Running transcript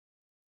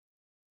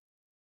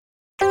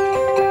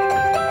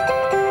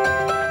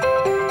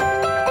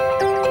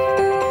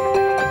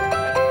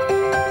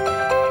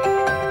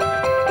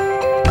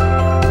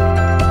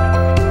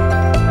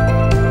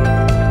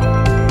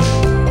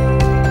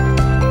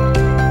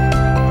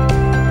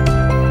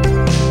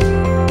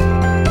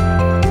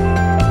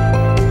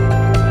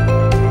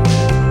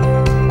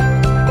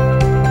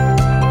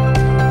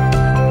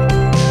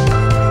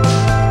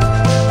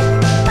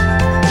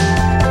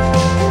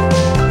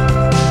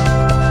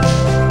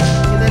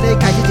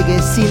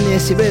新嘅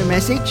十一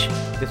message，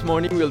 This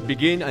morning we'll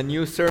begin a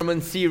new sermon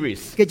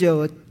series, 叫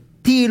做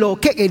鐵路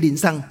客嘅人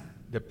生。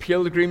 The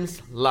Pilgrim's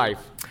Life.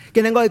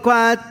 今日我哋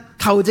看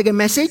頭一個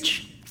message，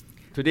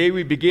 Today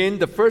we begin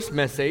the first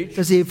message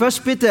就是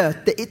First Peter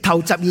第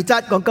頭12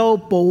節講到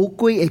寶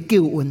貴嘅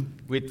救恩。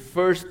 with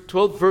first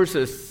 12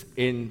 verses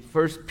in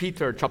 1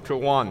 Peter chapter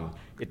 1.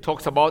 It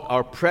talks about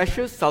our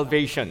precious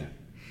salvation.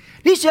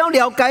 你想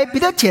了解彼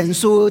得前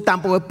書淡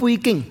薄嘅背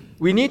景？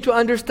 We need to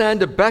understand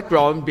the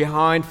background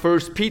behind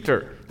 1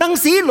 Peter. 當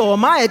時羅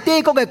馬嘅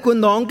帝國嘅君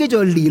王叫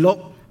做尼祿。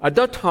 At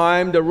that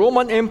time, the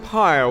Roman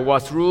Empire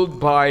was ruled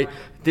by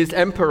this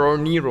Emperor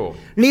Nero.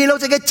 尼祿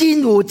係個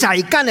戰無在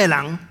間嘅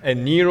人，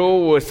 And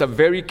Nero was a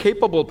very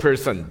capable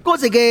person. 嗰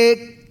係個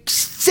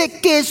設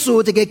計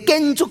師，一個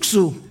建築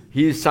師，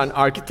 He is an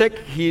architect.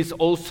 He is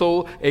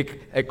also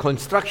a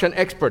construction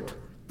expert.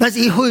 但是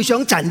非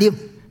常殘忍。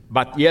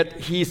 But yet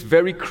he is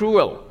very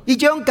cruel. 佢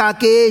將家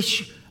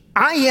嘅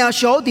阿兄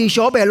小弟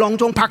小妹當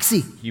中拍死，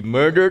 He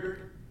murdered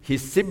his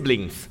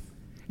siblings,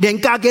 連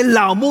家嘅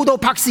老母都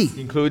拍死。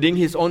 including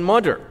his own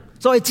mother.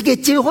 所以一個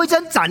真非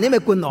常殘忍嘅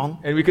君王。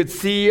 And we could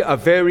see a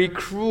very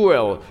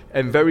cruel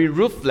and very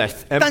ruthless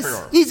但是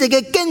emperor. 佢係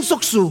個建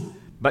築師，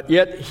 But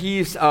yet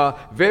he is a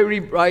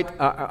very bright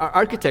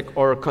architect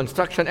or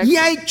construction 而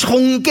expert. 係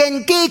重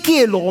建過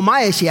去羅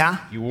馬嘅城。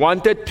 He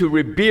wanted to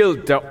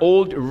rebuild the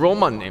old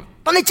Roman name.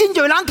 但係真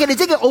多人佢哋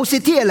這個奧斯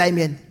體嘅裡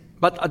面，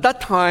 But at that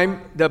time,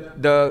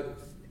 the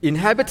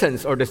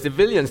inhabitants or the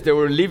civilians, they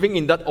were living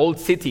in that old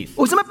cities.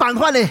 有什麼辦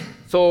法呢？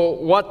 So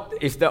what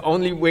is the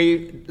only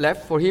way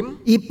left for him?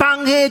 而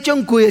幫佢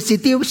將佢嘅石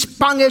雕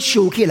幫佢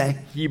燒起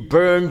來， He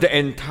burned the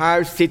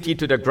entire city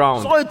to the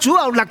ground. 所以主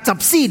要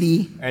64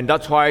年， And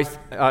that's why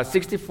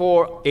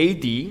 64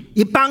 AD,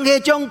 而幫佢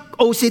將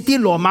奧斯體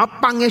羅馬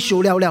幫佢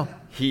燒了了。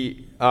 he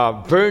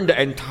burned the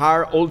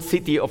entire old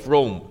city of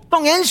Rome.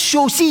 當然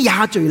燒死也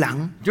罪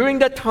人， During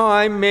that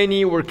time,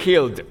 many were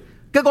killed.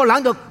 結果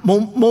人就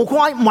無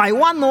快埋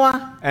彎咯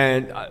啊！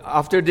 And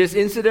after this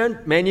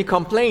incident, many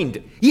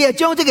complained. 而係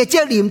將這個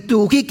責任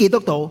丟去基督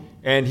徒，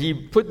 And he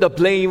put the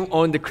blame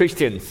on the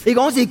Christians, 你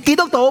講是基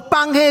督徒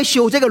幫佢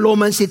燒這個羅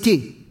馬實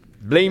體，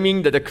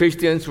 blaming that the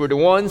Christians were the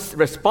ones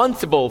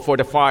responsible for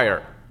the fire.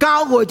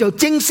 教會就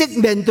正式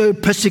面對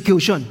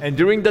persecution。 And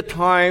during that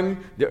time,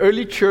 the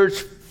early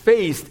church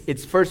faced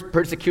its first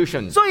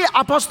persecution. 所以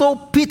Apostle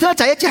Peter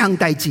就一項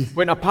大事，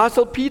 When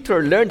Apostle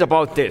Peter learned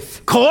about this,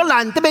 可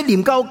能都俾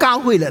念教教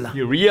會嚟啦。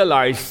 he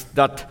realized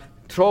that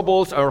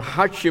troubles or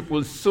hardship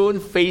will soon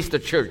face the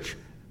church.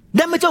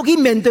 你咪就去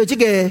面對這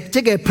個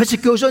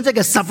persecution， 這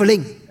個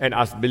suffering。 And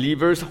as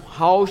believers,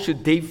 how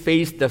should they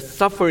face the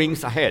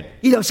sufferings ahead?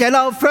 呢度寫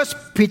到 First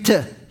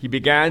Peter， He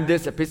began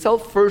this epistle,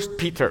 1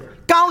 Peter,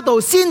 教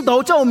導先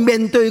導就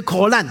面對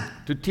苦難。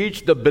 to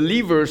teach the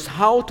believers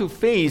how to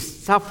face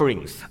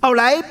sufferings. 後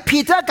來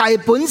Peter 佢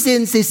本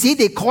身是死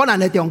喺苦難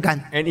嘅中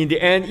間， And in the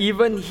end,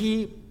 even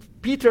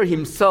Peter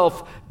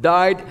himself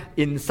died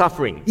in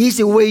suffering. 而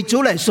是為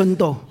主嚟殉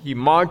道。 He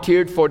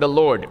martyred for the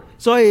Lord.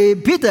 所以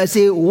Peter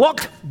是 walk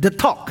the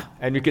talk，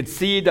 And you can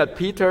see that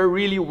Peter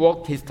really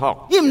walked his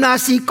talk. 而唔係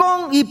是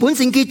講佢本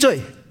身嘅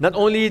罪。 Not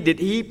only did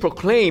he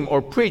proclaim or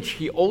preach,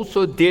 he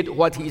also did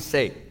what he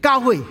said.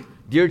 教會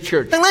Dear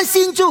church, 當咱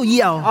信主以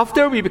後，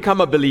 after we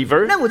become a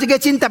believer, 咱有一個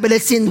真特別嘅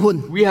身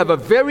份， we have a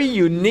very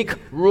unique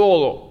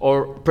role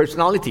or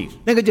personality.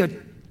 那個叫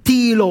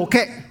鐵路客。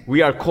 We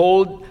are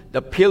called the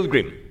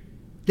pilgrim,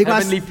 你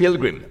講 heavenly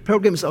pilgrim.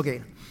 Pilgrims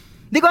OK。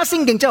你講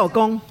聖經之後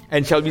講，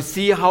 And shall we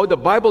see how the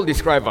Bible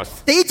describes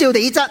us? 第一章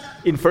第一節，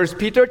 In 1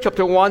 Peter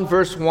chapter 1,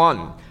 verse 1,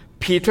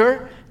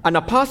 Peter, an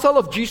apostle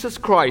of Jesus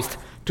Christ,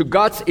 to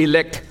God's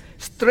elect,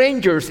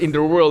 strangers in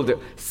the world,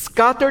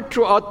 scattered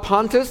throughout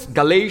Pontus,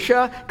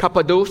 Galatia,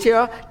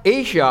 Cappadocia,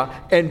 Asia,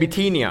 and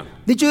Bithynia.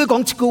 你注意講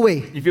一句話，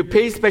 If you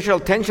pay special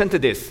attention to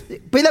this,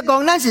 彼得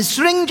講咱是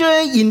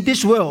stranger in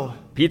this world。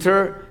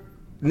 Peter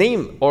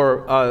named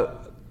or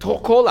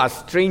called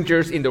us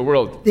strangers in the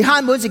world. 你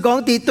漢文是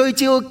講啲對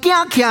照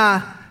驚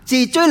客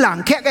是最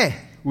難客嘅。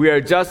 We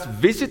are just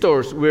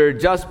visitors, we are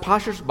just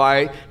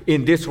passersby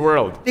in this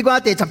world. 你講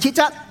第17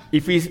節，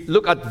 If we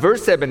look at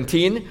verse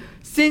 17,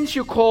 since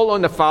you call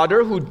on the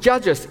Father who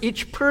judges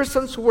each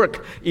person's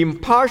work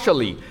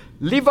impartially,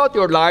 live out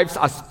your lives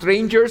as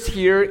strangers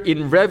here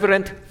in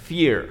reverent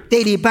fear.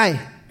 第二拜，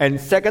 And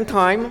second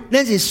time,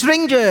 咱是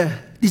stranger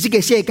喺這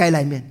個世界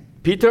裡面。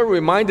 Peter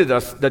reminded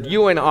us that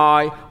you and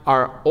I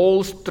are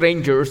all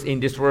strangers in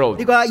this world.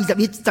 你講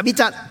11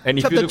節 And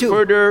if you chapter look 2，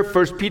 further,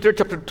 1 Peter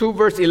chapter 2,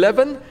 verse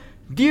 11,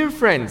 dear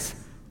friends,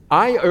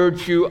 I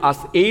urge you as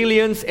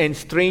aliens and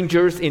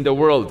strangers in the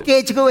world. 嘅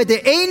一句話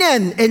係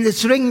alien and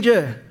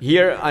stranger。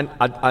 Here,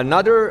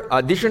 another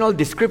additional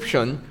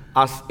description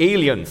as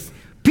aliens.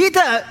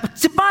 Peter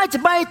一擺一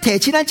擺提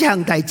起咱這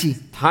項代志，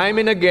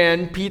 Time and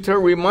again, Peter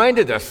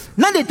reminded us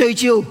咱哋對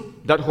照，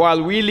 that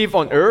while we live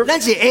on earth, 咱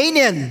是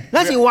alien，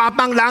 咱是外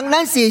邦人，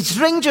咱是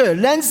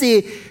stranger， 咱是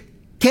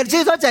其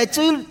實所在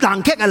最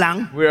難客嘅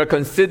人。 we are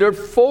considered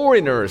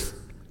foreigners,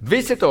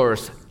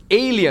 visitors,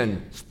 alien,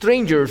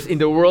 strangers in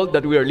the world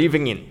that we are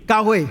living in.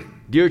 教會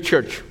Dear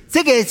church,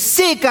 這個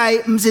世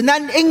界唔是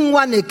咱永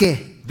遠嘅家，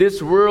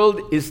 this world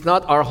is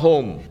not our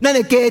home. 咱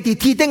嘅家喺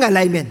天頂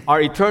嘅裏面。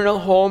 Our eternal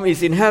home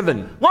is in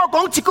heaven. 我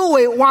講一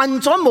句話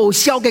完全冇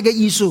消極嘅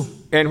意思。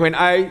 And when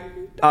I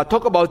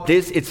talk about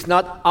this, it's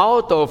not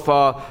out of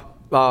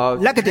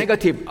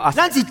negative.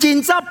 咱是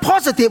真正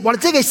positive 或者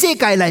這個世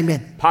界裏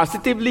面，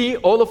 Positively,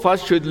 all of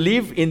us should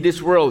live in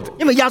this world.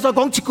 因為耶穌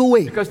講一句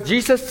話： Because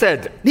Jesus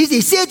said, 你是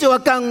世上嘅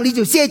光，你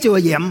就世上嘅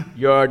鹽。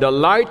 you are the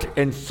light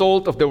and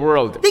salt of the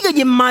world. 呢個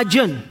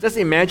imagine， Just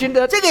imagine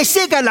that. 這個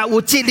世界若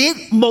有一日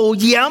無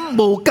鹽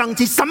無光，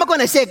是什麼樣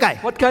嘅世界？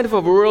 What kind of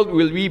a world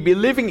will we be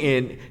living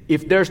in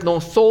if there's no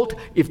salt,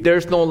 if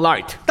there's no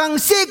light? 當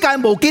世界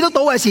無基督徒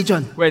嘅時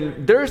陣，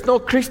 When there's no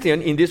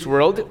Christian in this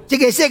world, 這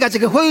個世界是一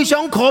個非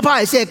常可怕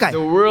嘅世界。 the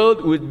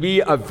world would be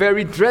a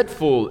very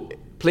dreadful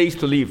place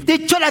to live.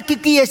 你出嚟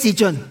結記嘅時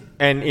陣，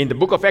 And in the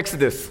book of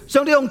Exodus,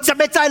 上帝用10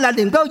個災難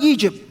臨到以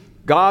色列，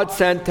 God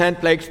sent 10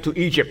 plagues to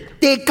Egypt.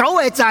 第9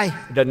個災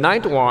The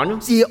ninth one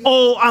是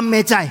黑暗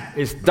嘅災。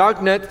 is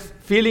darkness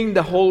filling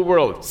the whole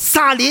world.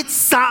 3日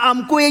3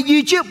暗過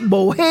以色列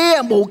無黑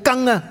啊無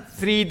光啊。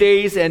 3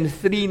 days and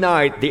 3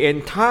 nights, the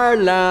entire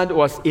land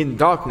was in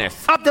darkness.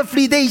 After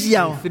 3 days 之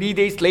後 3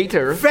 days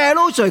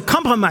later,，Pharaoh 就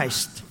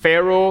compromised，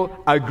 Pharaoh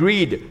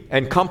agreed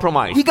and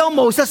compromised. 佢叫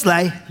摩西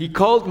嚟 He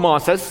called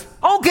Moses,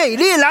 ，OK，呢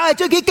個人係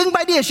最佢敬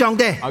拜呢個上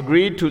帝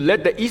agreed to let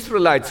the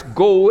Israelites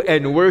go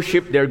and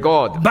worship their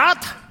God. ，but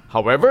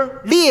However,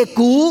 呢個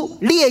鼓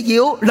呢個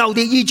妖留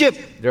喺以色列。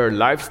 their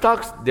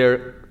livestock, their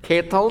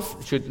cattle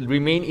should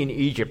remain in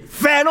Egypt.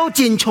 Pharaoh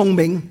真聰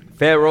明，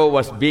 Pharaoh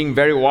was being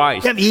very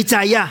wise, 入耳仔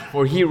啊，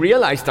 for he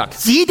realized that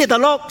紙跌得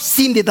落，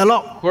線跌得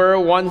落。 where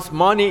one's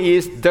money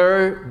is,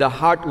 there the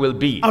heart will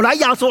be. 後來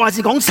耶穌還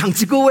是講神一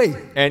句話：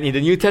 And in the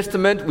New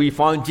Testament, we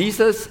found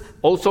Jesus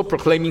also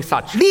proclaiming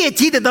such. 呢個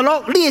紙跌得落，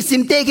呢個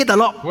線跌起得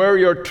落。 Where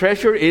your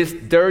treasure is,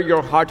 there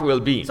your heart will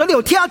be. 所以你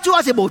有聽主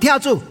還是冇聽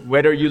主？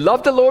 Whether you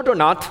love the Lord or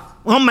not,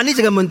 我問你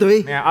這個問題：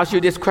 may I ask you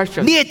this 呢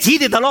question? 個紙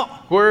跌得落，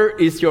 Where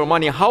is your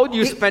money? How do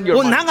you spend your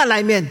銀 money? 行嘅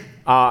裏面，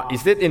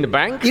 Is it in the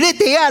bank? 喺你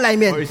地下裏 Or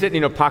面， is it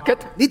in your pocket?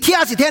 你聽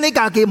是聽你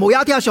家己，冇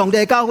有聽上帝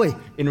嘅教會。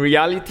 In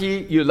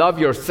reality, you love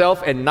yourself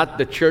and not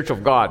the church of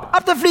God.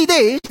 After 3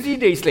 days， 3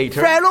 days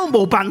later, Pharaoh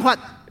冇辦法，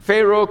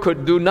 Pharaoh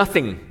could do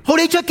nothing. 好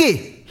你出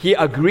去， He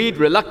agreed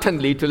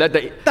reluctantly to let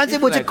the 但是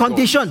冇一 Israelites go.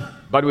 condition。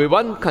 But with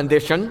one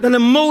condition, 但係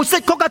摩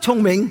西更加聰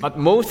明， but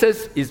Moses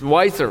is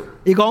wiser.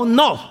 佢講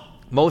no，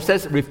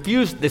 Moses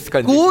refused this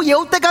condition. 古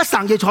妖得家神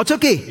嘅坐出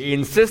去， He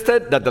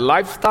insisted that the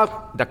livestock,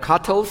 the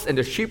cattle, and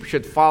the sheep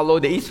should follow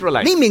the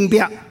Israelites. 你明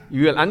白？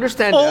 You will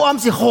understand 黑 that 暗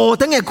是何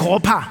等嘅可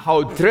怕。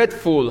 how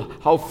dreadful,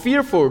 how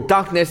fearful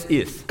darkness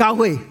is. 教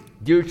會，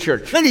 Dear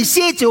church, 你哋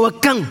寫照嘅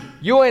光，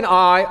 you and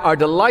I are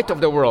the light of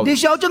the world. 你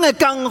手中嘅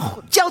光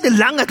照喺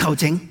人嘅頭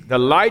前。 The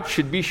light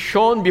should be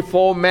shown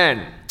before man.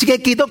 一個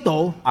基督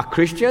徒 A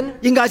Christian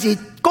應該是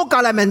國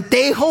家裏面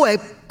最好嘅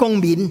公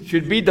民，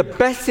 should be the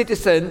best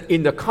citizen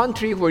in the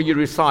country where you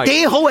reside,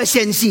 最好嘅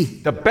先師，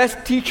 the best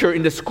teacher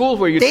in the school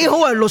where you 最 teach, 好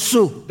嘅律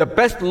師， the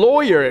best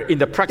lawyer in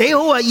the 最 practice,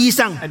 好嘅醫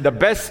生， and the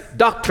best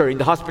doctor in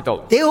the hospital,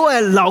 最好嘅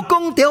老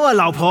公，最好嘅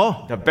老婆。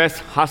 the best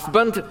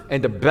husband and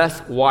the best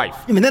wife.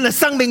 因為咱嘅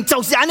生命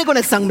就是安尼個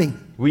嘅生命，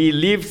 We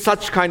live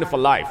such kind of a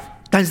life.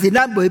 但是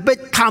咱未必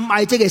貪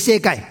愛這個世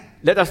界，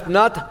 Let us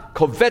not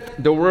covet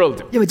the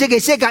world. 因為這個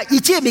世界一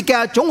切物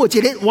件總有一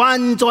日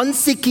完全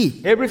失去，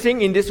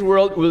 Everything in this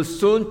world will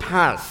soon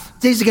pass.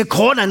 這是個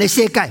可能嘅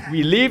世界，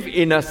 We live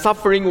in a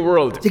suffering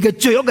world, 這個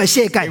罪惡嘅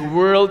世 a 界，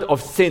 world of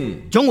sin.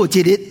 總有一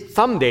日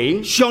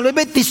Someday, 上帝要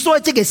destroy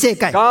這個世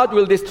界， God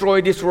will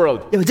destroy this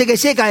world. 因為這個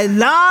世界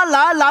哪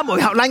唔合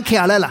咱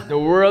徛咧啦。 The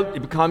world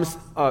it becomes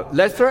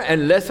lesser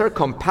and lesser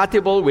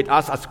compatible with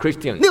us as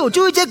Christians. 你有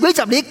注意這幾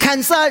十年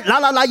cancer 哪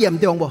嚴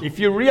重喎？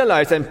 If you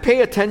realize and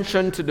pay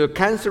attention to the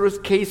cancerous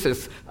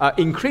cases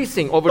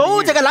increasing over 到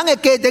the 這 years, 個人嘅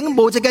家庭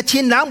冇一個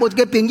親人，冇一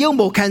個朋友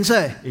冇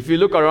cancer， if you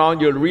look around,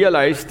 you'll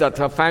realize that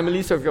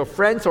families of your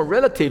friends or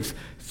relatives,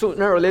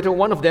 sooner or later,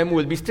 one of them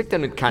will be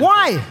stricken with cancer.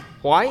 Why?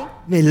 Why?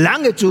 你人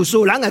嘅自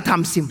私，人嘅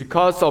貪心，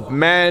 Because of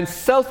man's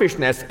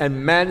selfishness and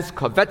man's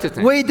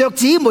covetousness. 為着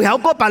紙沒有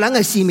過別人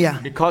嘅性命。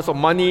 Because of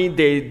money,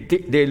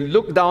 they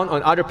look down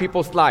on other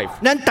people's life.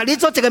 咱特地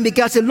做這個物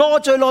件是攞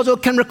咗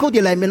camera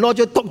code 裏面，攞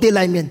咗毒啲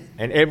裏面，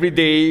 And every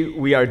day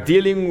we are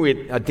dealing with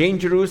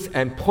dangerous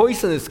and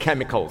poisonous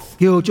chemicals.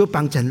 叫做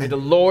幫襯 May 咧。 the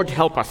Lord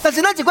help us. 但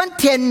是咱一款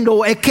天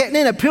路嘅劇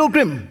呢係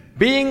pilgrim，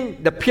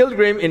 Being the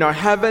pilgrim in our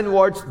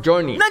heavenwards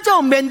journey, 咱就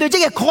面對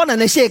這個可能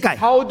嘅世界。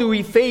 how do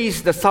we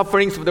face the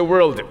sufferings of the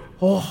world?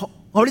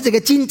 我哋這個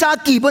真正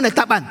基本嘅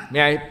答案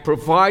May I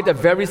provide a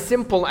very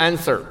simple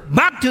answer?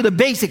 ，back to the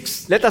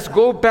basics。 Let us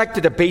go back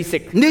to the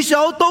basic. 你想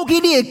到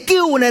佢呢個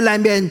救恩嘅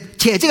裏面，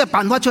寫這個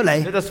辦法出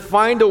嚟， Let us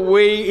find a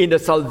way in the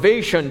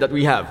salvation that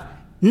we have.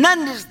 咱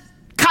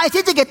開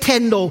始這個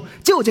天路，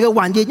只有這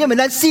個原因，因為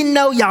咱信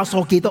了耶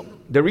穌基督。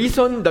The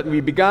reason that we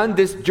began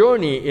this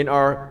journey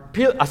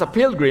as a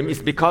pilgrim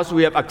is because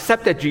we have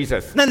accepted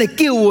Jesus. 咱嘅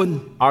救恩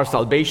Our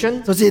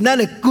salvation 就是咱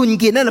嘅關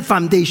鍵，咱嘅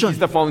foundation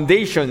is。the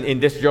foundation in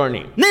this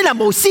journey. 你若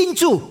冇信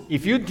主，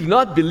 If you do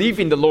not believe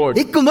in the Lord,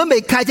 你根本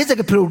未開始這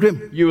個 program。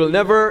 you will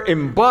never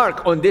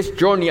embark on this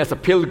journey as a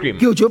pilgrim.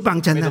 叫主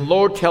幫襯 May the 啊！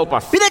 Lord help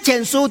us. 彼得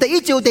前書第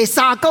1章第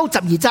39、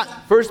12節，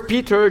 1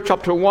 Peter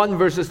chapter 1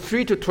 verses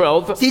 3 to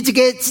 12. 是一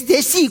個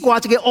詩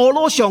歌，一個俄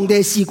羅上帝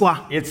嘅詩歌。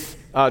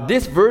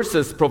 These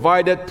verses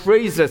provided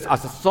praises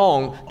as a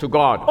song to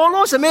God. 俄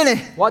羅什麼呢？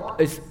 What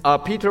is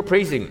Peter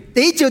praising?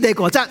 第1章第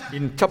9節，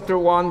 In chapter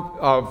 1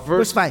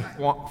 verse Verse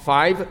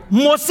 5,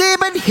 莫寫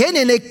不顯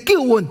現嘅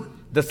救恩。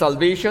 the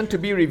salvation to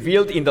be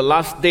revealed in the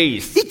last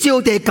days. 1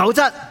章第9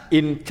節，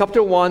 In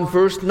chapter 1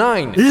 verse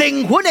 9,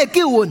 靈魂嘅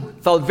救恩。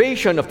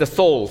 salvation of the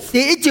souls. 第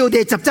1章第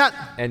10節，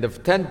 And the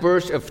 10th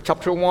verse of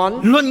chapter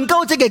 1, 論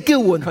到這個救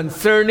恩。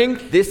 concerning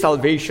this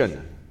salvation.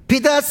 彼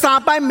得3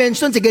班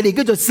mention 這個字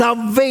叫做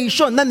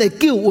salvation，咱嘅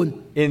救恩。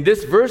 In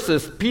these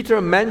verses,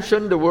 Peter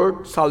mentioned the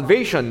word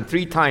salvation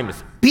 3 times.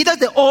 彼得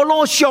就俄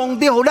羅上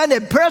帝好咱嘅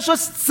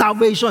precious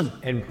salvation。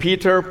 And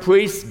Peter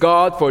praised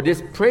God for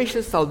this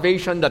precious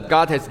salvation that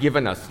God has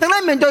given us. 當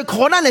咱面對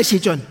苦難嘅時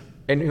陣，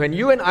 And when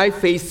you and I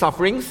face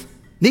sufferings,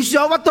 你需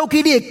要屈到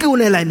佢啲救恩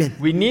嘅裏面。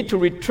 we need to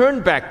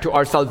return back to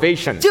our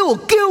salvation. 只有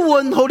救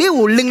恩好你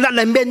有能力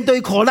嚟面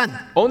對苦難。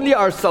 Only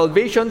our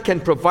salvation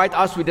can provide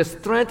us with the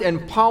strength and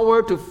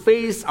power to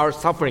face our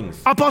sufferings.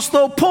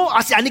 Apostle Paul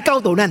也是咁樣教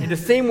導 In 咱。 the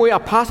same way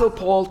Apostle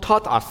Paul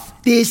taught us.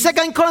 第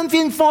2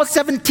 Corinthians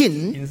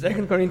 4:17， In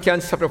 2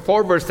 Corinthians chapter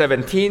 4 verse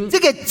 17, 這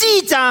個至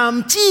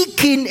暫至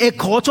輕嘅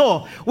苦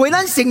楚，為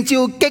咱成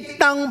就極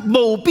大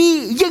無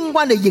比永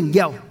遠嘅榮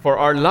耀。 for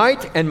our light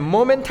and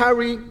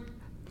momentary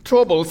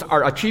troubles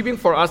are achieving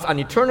for us an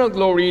eternal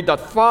glory that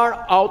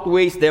far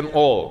outweighs them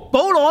all.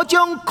 保羅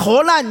將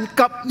苦難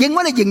及永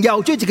遠嘅榮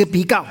耀做一個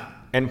比較。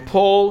 And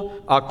Paul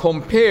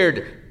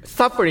compared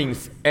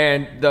sufferings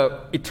and the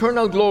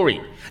eternal glory.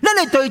 咱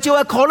哋對照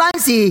嘅苦難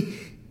是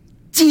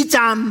至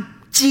暫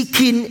至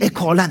輕嘅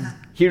苦難。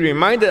 He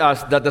reminded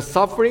us that the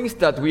sufferings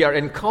that we are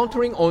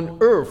encountering on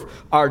earth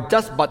are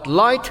just but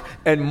light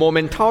and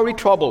momentary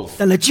troubles.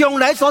 但係將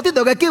來所得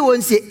到嘅救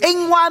恩是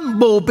永遠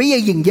無比嘅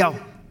榮耀。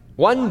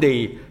 One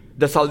day,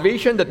 the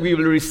salvation that we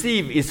will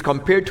receive is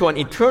compared to an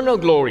eternal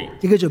glory.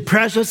 呢個叫做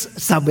precious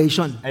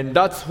salvation。 And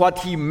that's what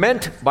he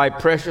meant by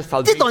precious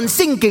呢 salvation. 段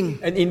聖經，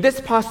 And in this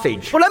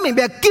passage, 我哋明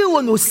白救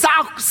恩有三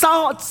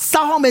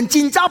方面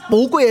真正寶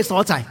貴嘅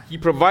所在。 he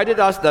provided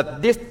us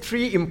that these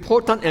 3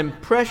 important and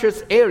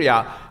precious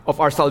areas of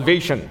our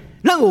salvation.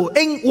 咱有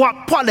永活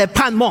潑嘅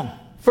盼望，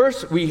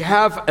 First, we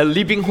have a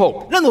living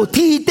hope. 咱有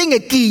天頂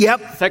嘅基業，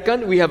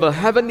 Second, we have a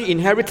heavenly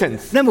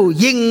inheritance. 咱有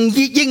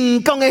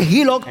榮光嘅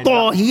喜樂、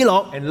大喜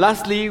樂。 And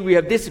lastly, we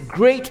have this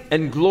great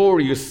and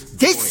glorious.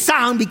 這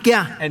三物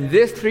件 And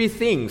these 3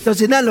 things 就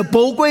是咱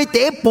寶貴第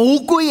一寶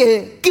貴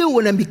嘅救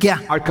恩嘅物件。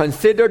 are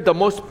considered the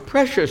most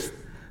precious,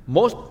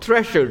 most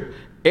treasured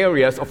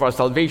areas of our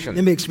salvation.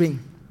 Let me explain.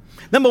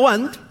 Number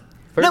one，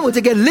 咱有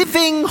一個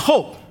living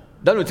hope。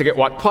 第1章第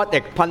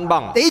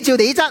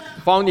1節。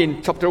 Found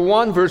in chapter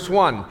 1 verse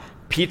 1,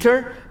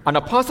 Peter, an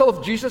apostle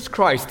of Jesus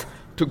Christ,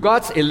 to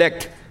God's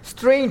elect,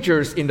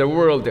 strangers in the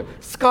world,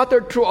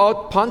 scattered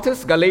throughout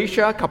Pontus,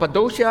 Galatia,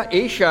 Cappadocia,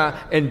 Asia,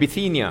 and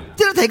Bithynia.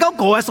 即係提到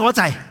個嘅所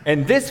在，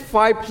 And these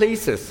 5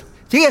 places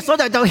呢個所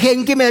在就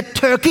現今嘅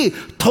Turkey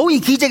土耳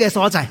其這個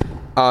所在。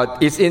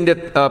 is in the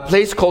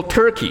place called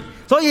Turkey.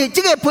 所以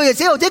這個配嘅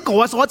寫到這個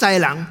嘅所在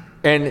嘅人，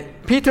 And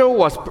Peter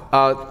was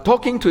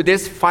talking to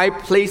these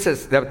 5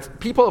 places, the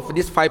people of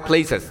these 5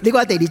 places. 呢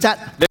個係第2節。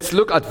 Let's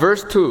look at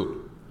verse 2.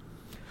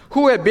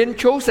 Who have been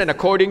chosen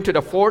according to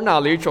the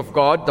foreknowledge of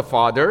God the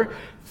Father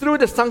through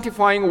the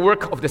sanctifying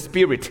work of the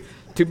Spirit,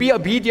 to be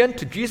obedient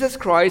to Jesus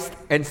Christ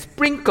and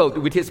sprinkled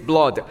with his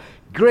blood.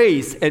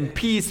 Grace and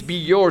peace be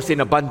yours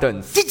in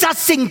abundance. 呢節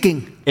聖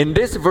經 In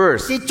this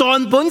verse, 是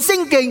全本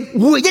聖經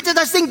唯一一節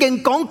聖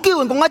經講救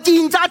恩講得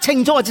真正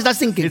清楚嘅一節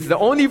聖經。 it's the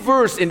only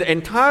verse in the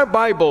entire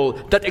Bible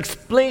that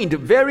explained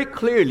very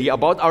clearly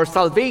about our 這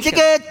salvation.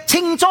 個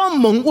清楚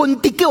蒙恩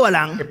得救嘅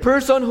人， A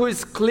person who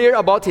is clear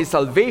about his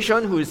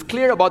salvation, who is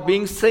clear about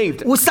being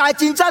saved. 有三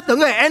真正重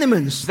要嘅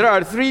elements， There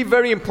are 3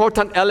 very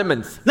important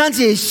elements. 咱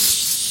是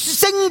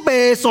聖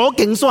父所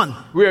競選，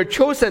 We are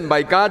chosen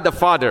by God the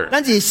Father.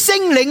 咱是聖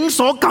靈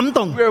所感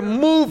動， We are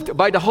moved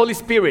by the Holy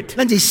Spirit.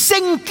 咱是聖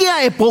經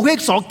嘅寶血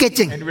所潔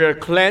淨。 And we are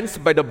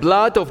cleansed by the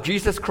blood of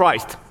Jesus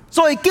Christ.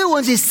 所以救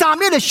恩是三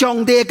一嘅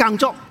上帝嘅工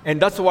作。 And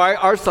that's why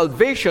our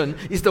salvation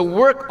is the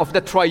work of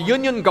the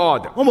triunion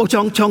God. 我冇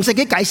詳細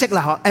嘅解釋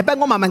啦，不過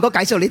我慢慢講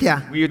解釋你聽。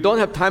 We don't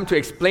have time to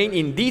explain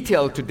in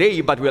detail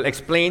today, but we'll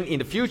explain in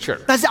the future.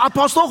 但是阿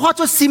波所發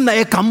出心裏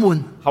嘅感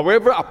恩，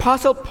 However,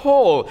 Apostle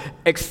Paul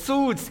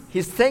exudes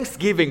his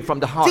thanksgiving from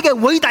the 呢 heart. 個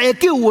偉大嘅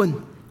救恩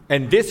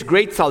And this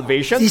great 是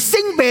salvation 聖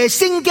父、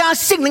聖家、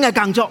聖靈嘅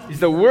工作。 is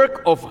the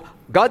work of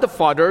God the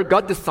Father,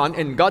 God the Son,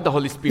 and God the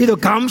Holy 呢 Spirit. 度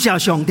感謝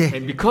上帝，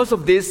 And because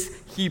of this,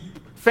 he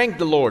thank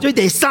the Lord. 最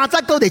第3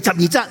節到第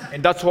12節，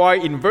 And that's why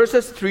in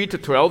verses 3 to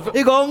 12,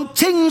 你講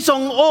稱頌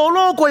我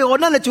攞過我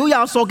哋主耶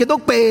穌基督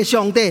被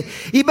上帝，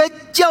而要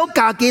招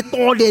架嘅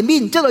多憐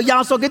憫，即係耶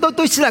穌基督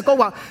對死嚟講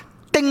話，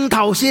定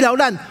頭是了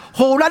咱，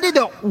好咱呢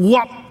度活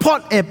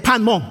潑嘅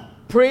盼望。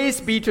 praise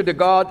be to the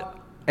God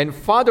and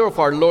Father of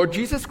our Lord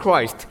Jesus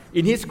Christ.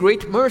 In his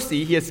great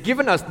mercy, he has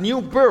given us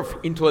new birth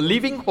into a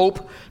living hope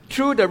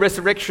through the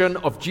resurrection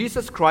of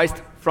Jesus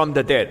Christ from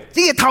the dead.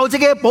 呢個頭一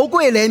個寶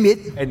貴嘅禮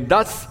物， And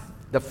that's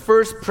the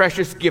first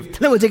precious gift.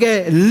 呢個一個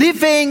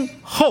living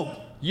hope，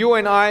 You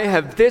and I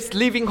have this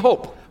living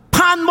hope.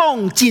 盼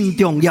望真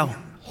重要。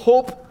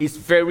 Hope is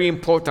very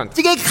important.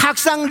 呢個學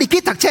生你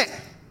去讀書，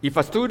 If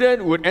a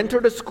student would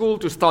enter the school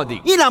to study,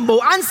 伊若無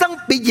安生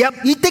畢業，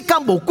伊的確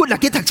無骨力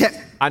去讀書。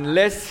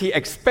 unless he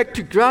expects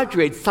to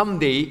graduate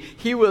someday,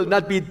 he will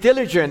not be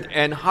diligent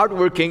and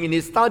hardworking in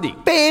his study.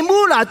 父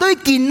母若對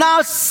囡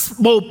仔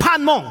無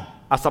盼望，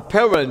 As a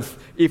parents,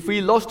 if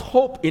we lost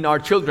hope in our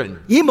children,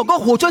 伊無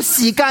講付出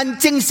時間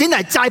精神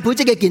嚟栽培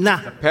這個囡仔。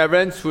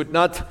 parents would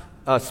not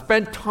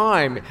spend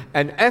time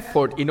and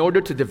effort in order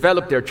to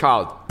develop their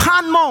child.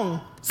 盼望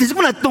是一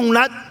種嘅動力，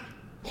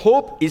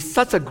 Hope is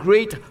such a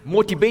great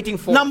motivating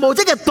force. 若無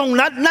這個動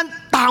力，咱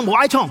大無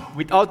愛創。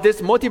 Without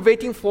this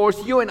motivating force,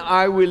 you and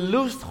I will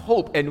lose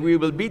hope and we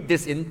will be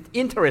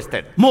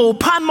disinterested. 無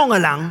盼望嘅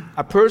人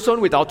A person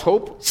without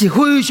hope 是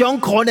非常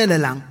可憐嘅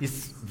人。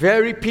 is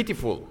very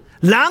pitiful.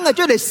 人係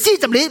將嚟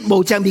40年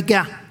無食物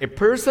件， A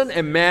person,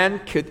 a man,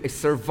 could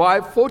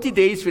survive 40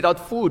 days without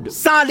food,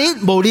 3年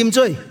無啉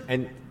水，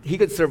 and he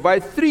could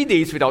survive 3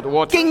 days without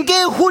water. 經過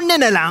訓練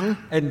嘅人，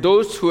 And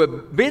those who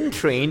have been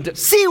trained,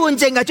 4分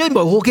鐘係最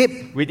無呼吸。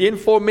 within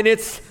 4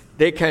 minutes,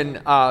 they can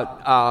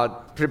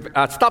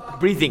stop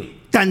breathing.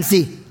 但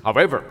是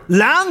However,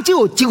 人只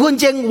有1分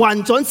鐘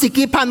完全失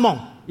去盼望，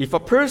 if a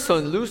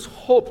person loses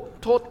hope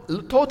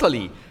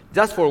totally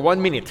just for 1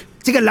 minute,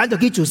 這個人就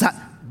去自殺，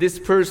 this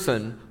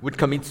person would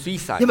commit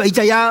suicide. 因為伊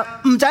就呀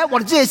唔知或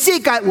者這個世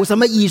界有什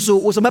麼意思，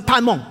有什麼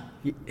盼望。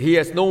 He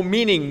has no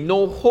meaning,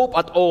 no hope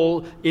at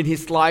all in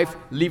his life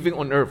living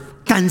on earth.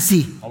 但是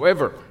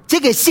However, 這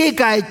個世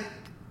界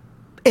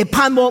嘅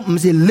盼望唔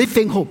是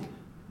living hope。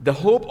 the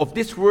hope of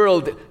this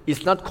world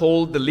is not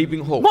called the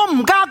living hope. 我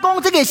唔敢講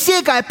這個世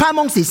界盼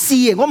望是死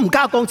嘅，我唔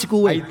敢講這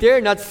句 I 話。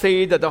 dare not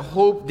say that the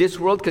hope this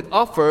world could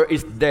offer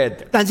is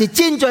dead. 但是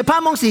現在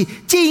盼望是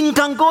真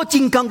更過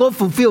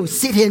fulfill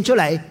實現出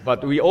嚟。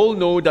 But we all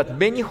know that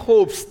many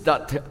hopes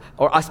that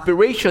or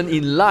aspiration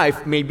in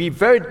life may be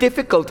very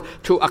difficult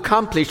to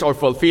accomplish or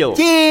fulfill.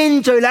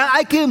 現在人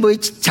愛去買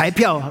彩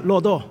票攞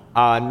多，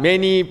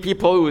 Many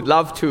people would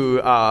love to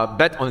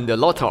bet on the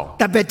lotto,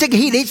 特別即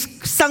係你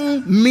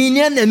生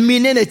million and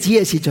million 嘅錢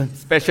嘅時陣，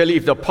 especially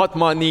if the pot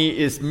money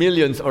is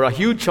millions or a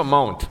huge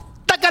amount.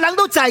 大家人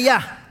都知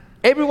啊，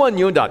 Everyone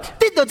knew that.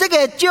 得到這個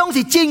獎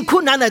是真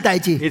困難嘅代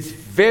志。 It's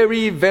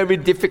very, very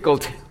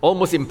difficult,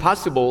 almost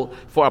impossible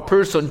for a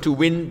person to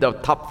win the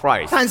top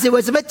prize. 但是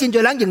為什麼現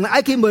在人仍然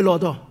愛去買攞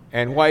多？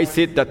 And why is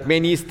it that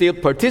many still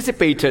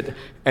participated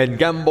and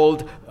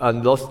gambled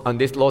and lost on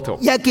this lotto?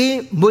 一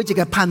去買一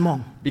個盼望，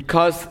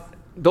 Because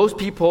those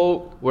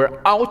people were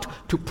out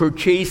to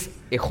purchase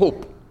a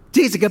hope.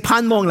 這是個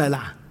盼望嚟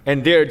啦，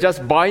 And they're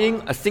just buying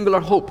a singular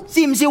hope.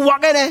 是唔是活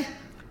嘅呢？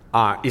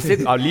 Is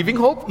it a living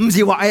hope? 唔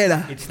是活嘅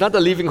啦， It's not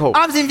a living hope.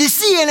 啱是唔是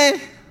死嘅呢？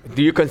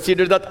 Do you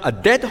consider that a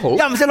dead hope?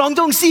 又唔是囊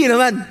中死啦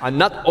嘛？ And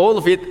not all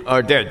of it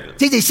are dead.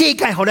 這是世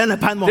界好人嘅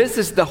盼望。 This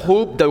is the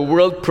hope the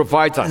world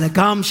provides 但 us. 係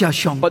感謝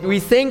上帝， But we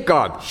thank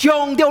God.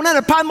 上帝呢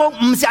個盼望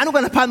唔是咁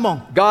樣嘅盼望，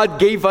 God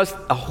gave us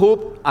a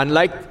hope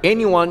unlike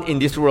anyone in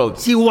this world.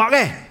 是活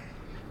嘅。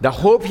 The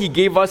hope He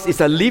gave us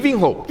is a living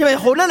hope. 因為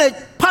好人嘅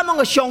盼望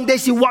嘅上帝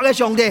是活嘅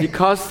上帝，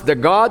 Because the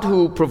God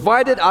who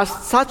provided us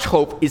such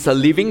hope is a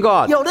living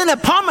God. 有人嘅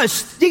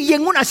promise，啲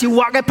英文係是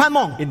活嘅盼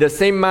望。 In the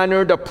same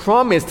manner, the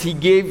promise He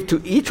gave to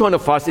each one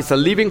of us is a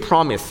living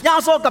promise. 耶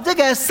穌及這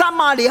個撒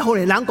瑪利亞後嚟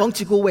人講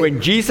這句話， When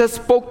Jesus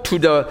spoke to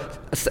the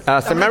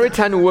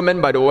Samaritan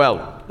woman by the well,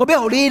 我俾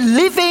你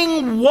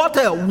living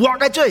water 活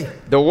嘅水。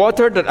 the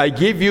water that I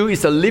give you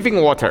is a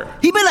living water.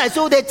 希伯來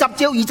書第10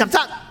章20節，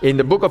 In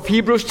the book of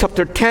Hebrews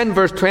chapter 10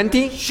 verse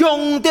 20,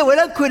 上帝為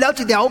咱開了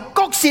一條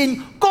各善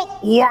各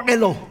活嘅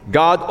路。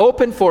 God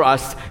opened for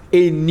us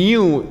a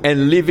new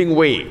and living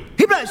way.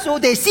 希伯來書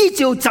第4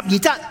章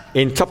12節，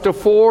 In chapter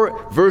 4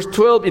 verse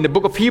 12 in the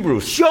book of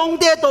Hebrews, 上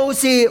帝道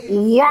是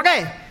活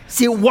嘅，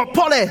是活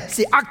潑嘅，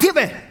是 active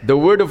嘅。 the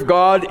word of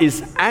God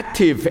is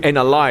active and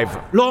alive.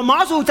 羅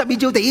馬書12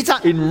章第1節，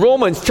 In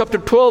Romans chapter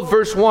 12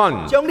 verse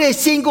 1, 將你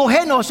獻過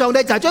獻和上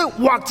帝就係將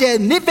活者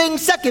living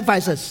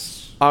sacrifices。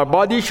 our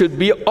body should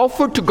be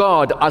offered to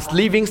God as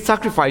living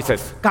sacrifices.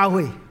 教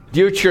會，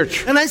 Dear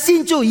church, 咱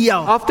信主以後，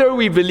 after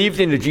we believed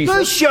in 對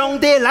Jesus, 上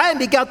帝來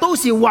嘅物件都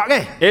是活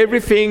嘅。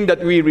 everything that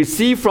we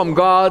receive from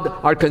God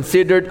are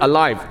considered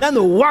alive, 咱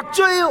有活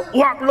水、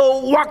活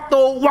路、活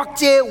道、活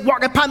者、活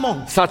嘅盼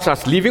望。 such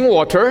as living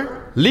water,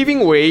 living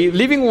way,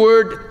 living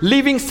word,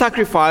 living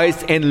sacrifice,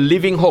 and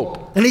living hope.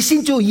 你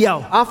信主以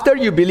後， After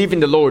you believe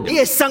in the Lord, 你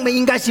嘅生命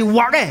應該是活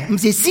嘅，唔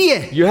是死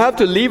嘅。 you have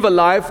to live a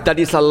life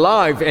that is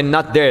alive and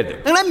not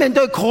dead. 當你面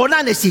對苦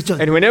難嘅時陣，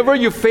 And whenever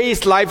you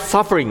face life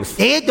sufferings,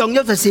 第一樣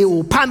嘢就是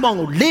有盼望，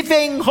有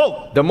living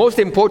hope。 the most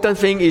important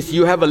thing is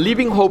you have a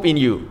living hope in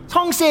you.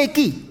 創世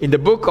記， In the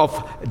book of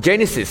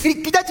Genesis, 你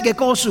記得一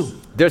個故事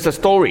there's a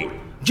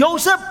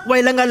story.，Joseph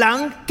為兩個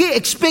人去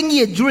explain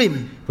佢嘅 dream，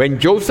 When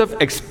Joseph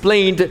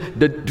explained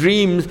the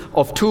dreams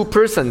of two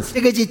persons,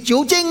 一個是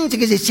酒精，一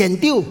個是神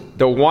雕。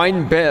 the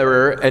wine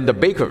bearer and the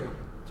baker,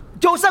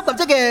 Joseph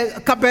及即個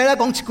甲比咧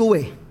講一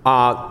句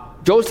話，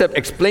 Joseph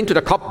explained to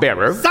the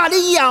cupbearer, 3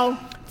年以後，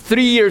 3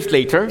 years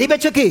later, 你要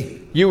出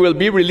去， you will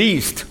be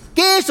released.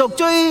 繼續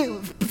追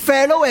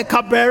Pharaoh 嘅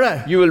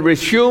cupbearer。 You will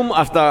resume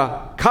as the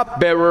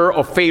cupbearer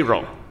of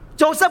Pharaoh.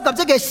 Joseph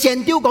及即個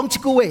神雕講一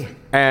句話，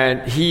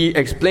 And he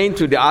explained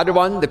to the other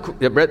one,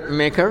 the bread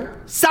maker,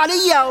 3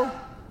年以後，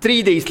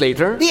 3 days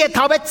later, 你嘅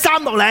頭要斬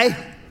落嚟。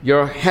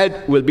your head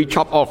will be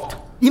chopped off.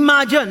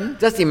 Imagine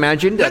Just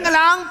imagine 兩個 that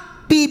人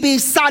被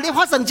3年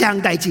發生這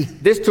樣大事，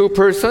 these two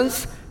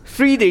persons,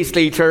 3 days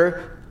later,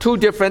 2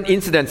 different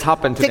incidents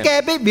happened to 一個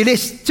them. 被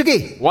release 出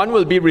去， One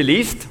will be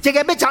released 一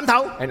個被斬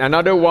頭。 and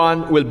another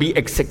one will be 這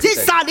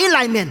executed. 3年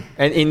裡面，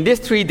 And in these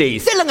 3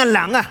 days, 這兩個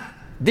人啊，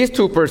 these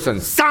two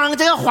persons, 生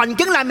這個環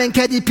境裡面，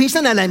佢哋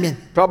prison 嘅裡面，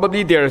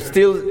 probably they are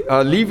still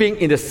living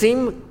in the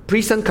same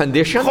prison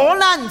condition. 可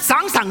能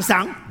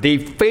生， They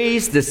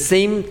face the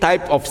same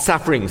type of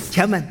sufferings.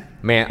 請問，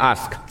 May I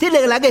ask, 這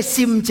兩個人嘅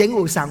心情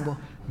有相無？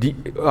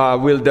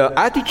 will the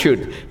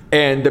attitude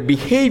and the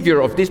behavior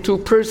of these two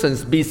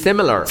persons be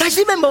similar? 在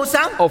心裡無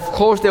相， Of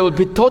course, they will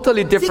be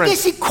totally 這個 different.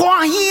 是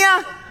歡喜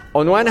啊！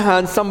 On one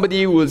hand,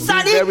 somebody will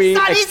be very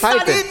Solid.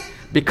 excited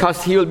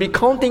because he will be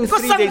counting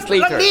 3 days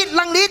later.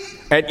 兩年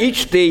And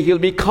each day he'll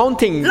be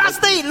counting.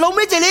 ，last day 老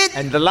尾一日，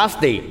 And the last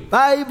day,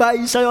 拜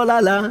拜，所有啦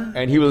啦，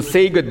 and he will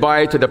say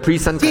goodbye to the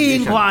prison 真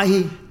condition. 歡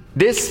喜。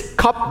 This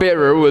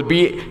cupbearer will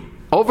be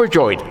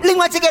overjoyed. 另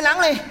外一個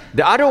人咧，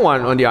 The other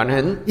one, on the other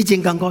hand, 以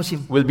前更高興，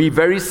 will be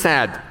very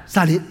sad.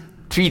 3年，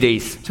 3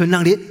 days, 剩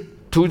2年，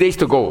 2 days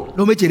to go.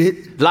 老尾一日，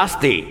 Last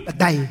day, 一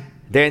低，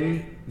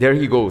 then there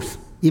he goes.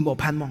 而無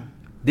盼望。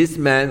 This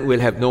man will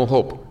have no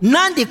hope.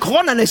 咱哋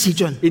可能嘅時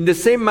陣， In the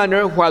same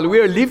manner, while we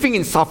are living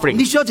in 你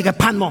suffering, 需要一個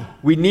盼望。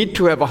 we need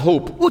to have a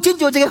hope. 我真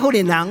做一個可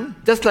憐人，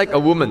 Just like a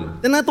woman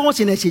等咱多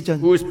線嘅時陣，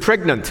 who is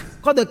pregnant,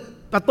 嗰度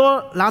拔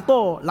多拿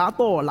多拿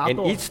多拿 and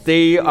多， each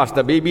day as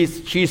the baby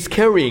she's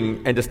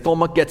carrying and the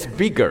stomach gets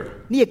bigger,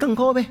 你也更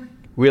可咩？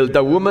 will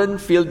the woman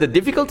feel the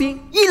difficulty?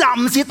 依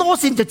嗱唔是多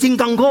線就真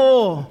更可。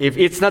 If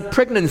it's not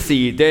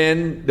pregnancy,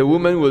 then the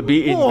woman will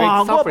be in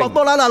哇！ great 我拔 suffering.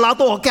 多拿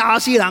多嚇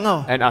死人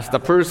哦！ And as the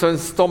person's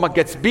stomach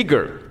gets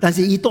bigger, 但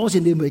是依多線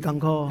你唔會更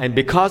可， and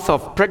because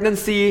of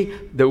pregnancy,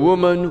 the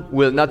woman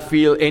will not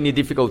feel any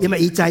difficulty. 因為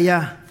依仔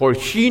啊， For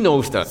she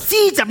knows that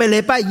 40個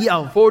禮拜以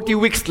後， 40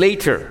 weeks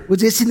later, 或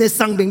者新嘅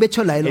生命要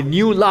出嚟 a 咯，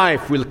 new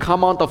life will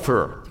come out of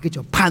her. 叫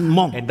做盼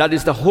望。 And that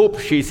is the hope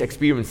she is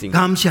experiencing.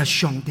 感謝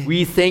上帝，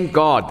 We thank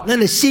God. 咱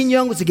嘅信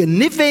仰是個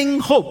living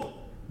hope。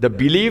 The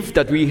belief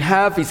that we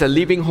have is a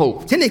living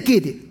hope. 請你記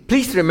住，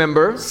 Please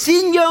remember,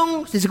 信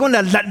仰就是講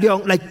嚟力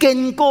量嚟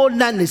堅固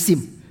咱嘅心。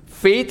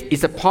 faith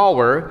is a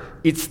power.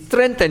 It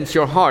strengthens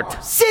your heart.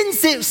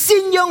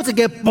 信仰是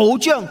個保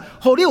障，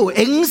讓你有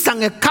永生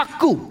嘅確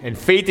固。 And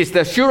faith is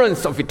the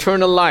assurance of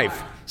eternal life.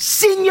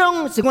 信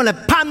仰是講嚟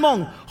盼望，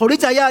讓你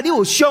知啊，你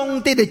有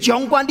上帝嚟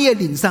掌管你嘅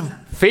人生。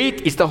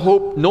 Faith is the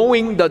hope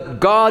knowing that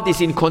God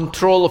is in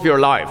control of your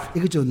life.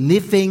 呢叫做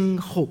living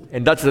hope，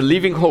 And that's the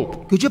living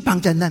hope. 叫做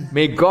幫助咱。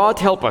 May God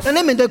help us. 當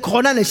你面對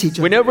苦難嘅時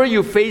候， Whenever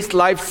you face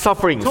life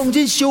sufferings, 從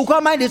前受過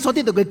買你所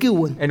得到嘅救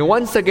恩 and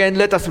once again,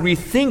 let us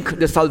rethink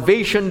the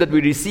salvation that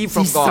we receive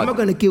是 from 什麼 God.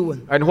 樣嘅救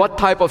恩 And what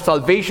type of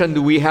salvation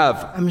do we have?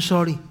 ？I'm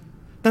sorry，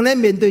當你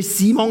面對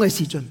死亡嘅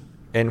時陣，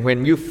 And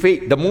when you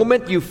the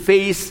moment you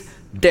face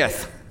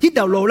death, 呢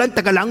條路咱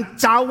大家人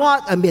走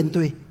去面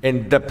對。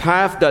 and the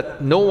path that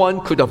no one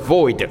could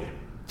avoid,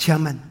 請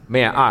問，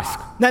 may I ask,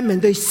 咱面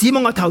對死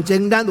亡嘅頭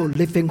前，咱有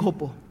living hope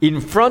無？ in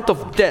front of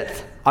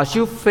death, as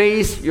you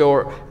face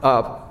your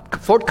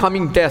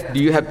forthcoming death, do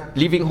you have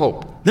living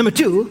hope? Number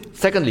two，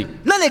 Secondly,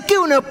 咱嘅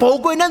救恩寶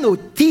貴，咱有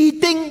天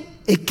定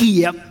嘅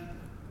基業。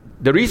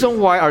 the reason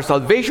why our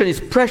salvation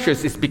is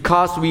precious is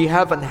because we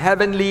have an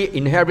heavenly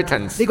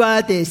inheritance. 呢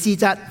個第四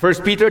節，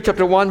 1 Peter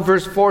chapter 1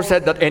 verse 4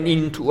 said that, and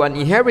into an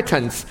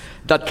inheritance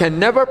that can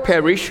never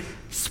perish,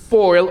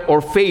 spoil,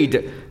 or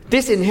fade.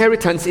 This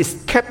inheritance is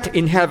kept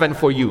in heaven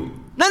for you.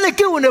 咱嘅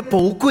救恩嘅寶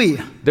貴，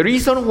 The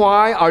reason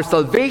why our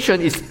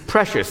salvation is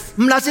precious,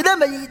 唔係是咱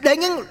咪已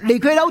經離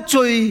開咗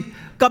罪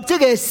及即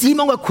係死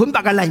亡嘅捆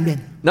綁嘅裡面，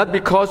 not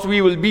because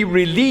we will be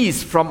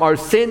released from our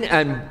sin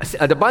and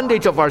the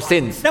bondage of our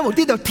sins. 咱有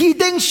呢度天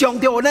定上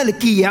帝我哋嘅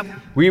基業。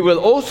 We will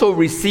also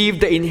receive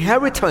the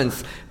inheritance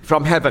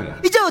from heaven.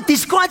 你知道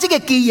describe 這個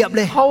基業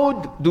咧？ How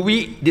do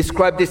we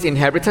describe this 你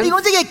inheritance?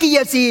 講這個基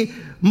業是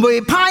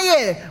未歹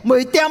嘅、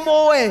未玷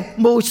污嘅、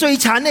無衰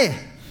殘嘅。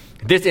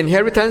 This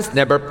inheritance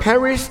never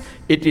perishes,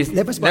 It is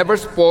Never spoil. never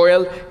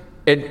spoiled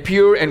and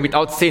pure and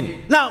without sin.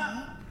 嗱，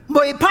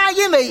未派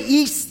因為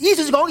意思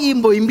係講以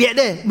未滅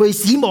咧，未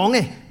死亡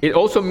嘅， It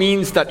also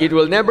means that it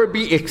will never be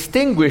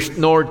extinguished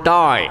nor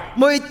die.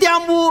 未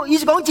玷污，意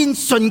思講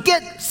戰純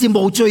潔是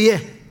無罪嘅，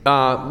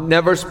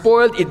 Never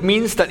spoiled, it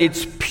means that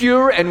it's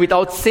pure and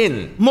without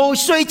sin. 無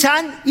衰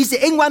殘，意思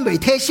永遠未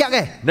褪色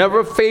嘅。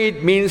Never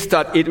fade means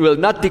that it will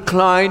not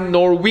decline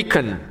nor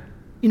weaken.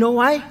 You know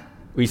why？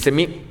 為什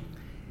麼？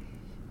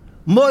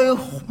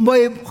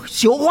未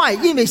小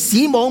壞，因為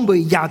死亡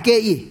未廿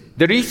幾億。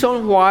 The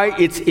reason why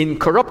it's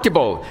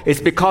incorruptible is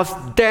because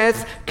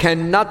death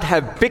cannot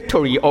have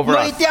victory over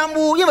未 us. 玷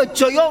污，因為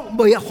罪惡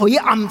未可以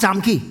暗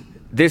暫去。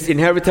 This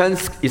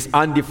inheritance is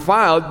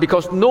undefiled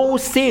because no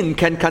sin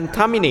can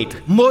contaminate.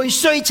 未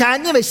衰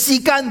殘，因為時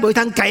間未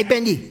通改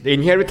變你。 The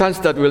inheritance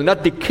that will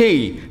not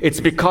decay, it's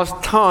because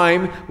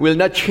time will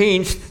not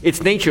change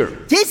its nature.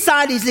 這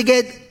三個是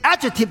嘅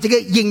adjective，這個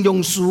形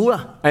容詞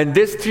啦， And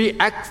these three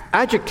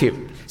adjectives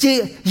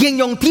是形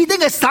容天頂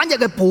嘅產業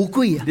嘅寶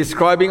貴啊。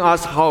 describing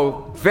us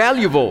how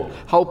valuable,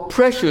 how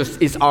precious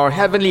is our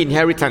heavenly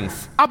inheritance.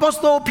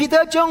 Apostle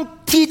Peter 將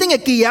天頂嘅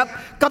基業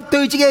及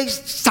對這個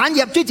產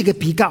業做一個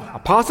比較。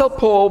 Apostle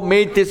Paul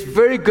made this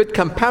very good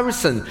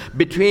comparison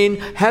between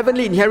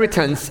heavenly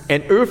inheritance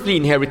and earthly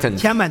inheritance.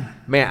 請問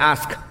May I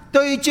ask,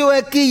 對照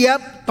嘅基業，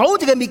到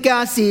這個物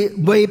價是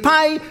未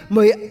派、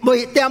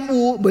未玷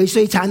污、未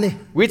衰殘嘅。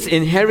 which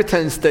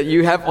inheritance that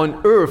you have on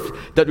earth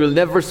that will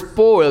never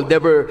spoil,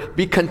 never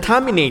be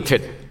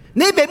contaminated?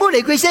 你父母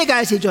離開世界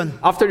嘅時陣，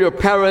 After your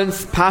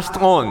parents passed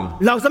on,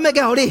 留什麼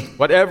嘅好你？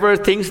 whatever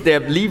things they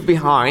have left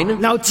behind,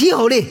 留紙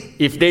好你，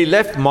 if they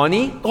left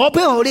money, 股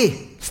票好你，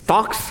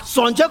 stocks,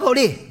 船隻好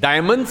你，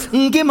 diamonds,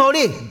 黃金好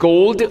你，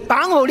 gold,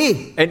 板好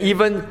你。 and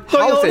even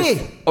Tôi houses đi.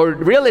 or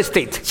real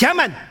estate, 請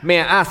問，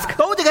 may I ask,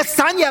 到這個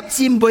產業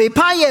是未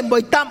派嘅、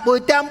未玷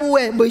污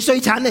嘅、未衰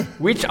殘嘅？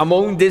 which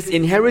among this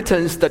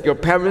inheritance that your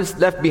parents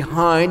left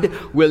behind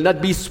will not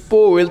be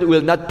spoiled,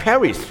 will not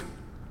perish?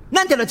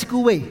 咱就來一句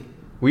話，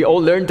 We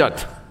all learned that.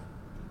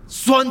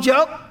 船隻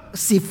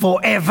是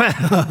forever，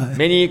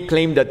 Many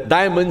claim that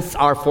diamonds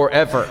are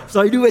forever.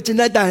 所以你會真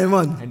係大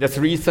門。 And that's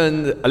the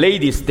reason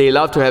ladies, they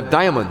love to have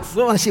diamonds.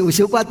 我話是有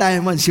小塊大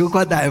門，小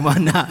塊大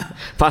門啊，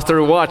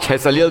 Pastor Watch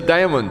has a little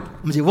diamond.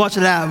 唔是 watch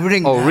啦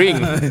 ，ring。哦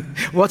，ring。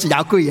watch 也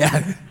貴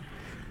啊，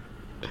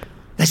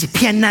但是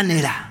騙人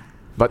嘅啦。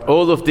But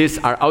all of these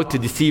are out to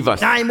deceive us.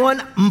 大門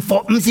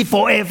唔是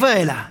forever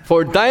嘅啦，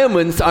 For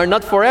diamonds are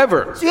not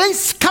forever. 雖然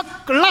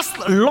last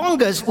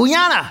longest 有影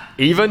啦。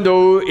 Even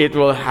though it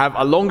will have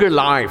a longer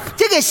life,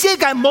 這個世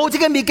界冇這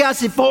個物件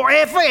是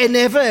forever and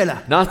ever 嘅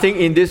啦， nothing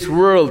in this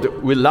world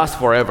will last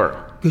forever.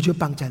 叫做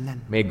幫助人。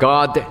 May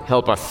God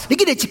help us. 你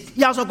記得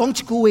耶穌講一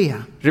句話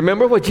啊？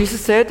 Remember what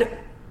Jesus said?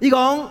 你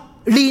講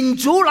年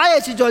主來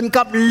嘅時陣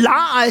及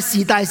那嘅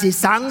時代是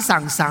省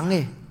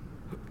嘅。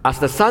 As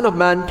the Son of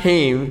Man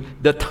came,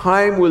 the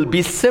time will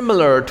be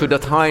similar to the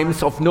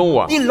times of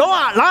Noah. 你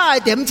那係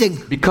點證？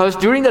 Because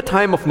during the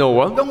time of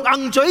Noah, 用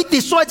硬嘴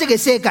跌衰這個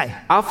世界。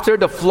 after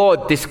the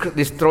flood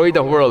destroyed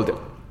the world,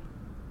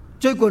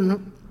 最近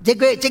這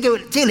個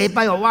禮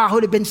拜哇，佢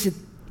哋變是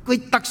佢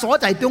特所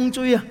在中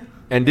追啊！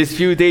 and these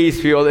few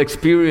days we all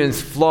experience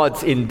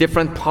floods in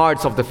different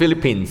parts of the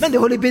Philippines. 咱哋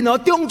佢哋變咗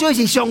中追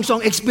是常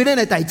experience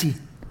嘅代志。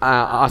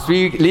 As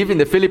we live in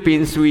the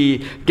Philippines,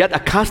 we get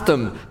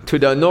accustomed to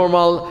the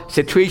normal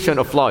situation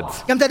of floods.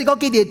 咁就你講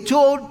記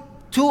住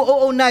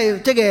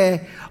2009這個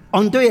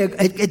安隊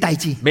嘅代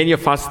志。 Many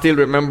of us still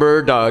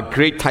remember the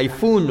great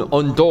typhoon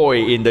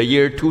Ondoy in the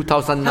year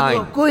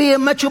 2009. 佢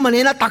乜出問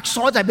題啦？特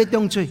所在俾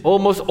中追。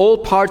 Almost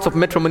all parts of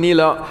Metro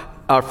Manila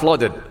are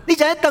flooded. 你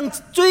就一等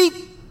最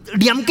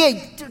嚴嘅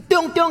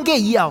中嘅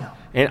以後，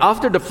 And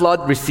after the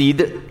flood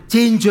receded,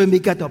 戰最未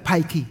叫做派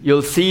去，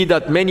 you'll see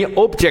that many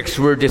objects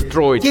were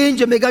destroyed 戰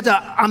最未叫做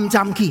暗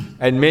暫去。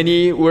 and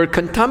many were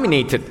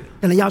contaminated.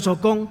 但係耶穌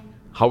講，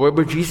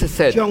 However, Jesus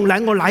said, 將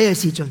來我來嘅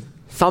時陣，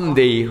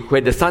 someday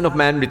when the Son of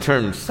Man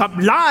returns, 及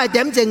那係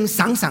點證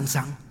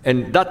省。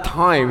 and that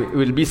time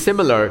will be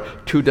similar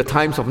to the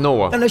times of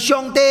Noah. 但係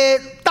上帝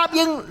答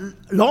應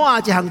挪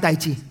亞這項大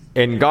事，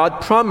 And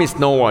God promised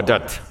Noah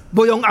that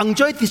冇用硬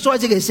嘴跌衰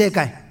這個世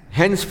界，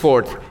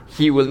 henceforth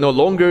he will no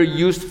longer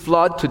use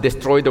flood to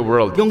destroy the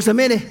world. 用什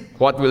麼呢？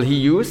 What will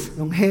he use?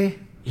 用氣。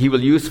 He will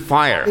use 呢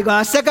fire.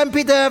 個 Second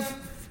Peter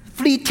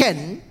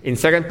 3:10， In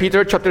 2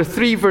 Peter chapter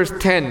 3 verse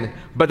 10,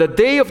 but the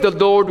day of the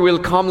Lord will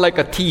come like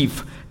a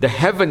thief. The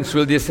heavens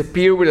will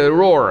disappear with a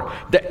roar.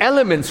 The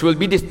elements will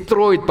be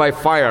destroyed by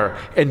fire,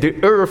 and the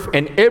earth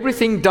and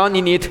everything done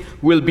in it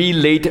will be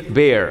laid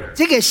bare.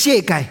 這個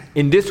世界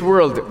In this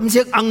world 唔是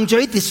硬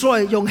嘴跌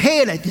衰，用氣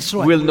嚟跌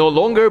衰。 will no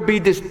longer be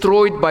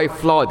destroyed by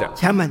flood.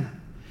 請問，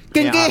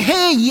經過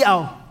氣以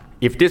後，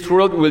 If this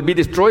world will be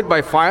destroyed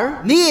by fire,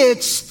 你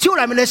嘅超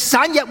難嘅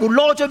產業會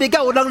攞咗比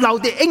較能留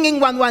地永永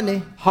遠遠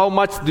呢？ how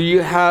much do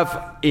you have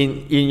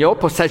in your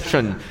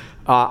possession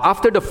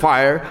after the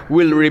fire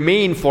will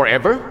remain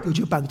forever? 叫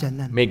做幫助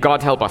人， May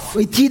God help us.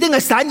 為指定嘅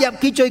產業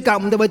去追求，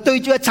唔係為對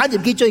住嘅產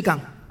業去追求。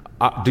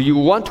Do you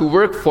want to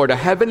work for the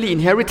heavenly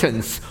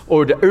inheritance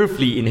or the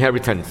earthly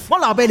inheritance? 我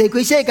留俾你佢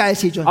世界嘅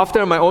時陣，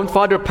 After my own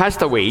father passed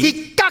away, 一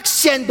格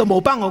聲都冇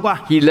幫我啩，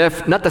 he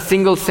left not a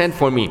single cent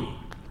for me,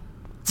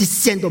 一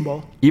聲都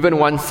冇。 even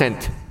 1 cent.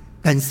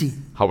 但是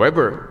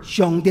However,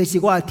 上帝是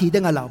我嘅天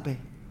頂嘅老爸，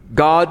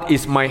 God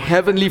is my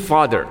heavenly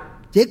father.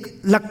 這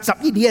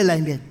61年嘅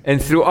裏面， And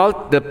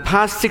throughout the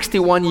past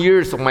 61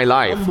 years of my 我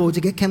life, 冇一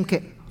個欠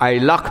缺。 I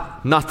lack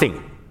nothing.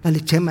 但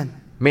係請問，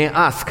 May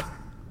I ask,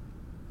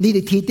 你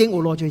哋天頂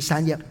有攞最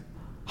產業，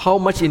 how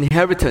much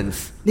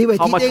inheritance, 你為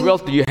how much 天頂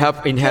wealth do you have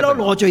in 你攞 heaven?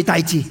 攞最大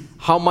志，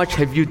 How much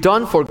have you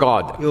done for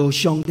God? 由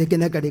上帝今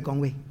日跟你講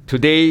話。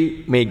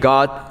 Today, may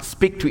God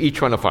speak to each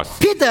one of us.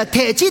 Peter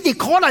提起啲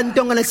可能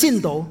中嘅先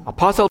導，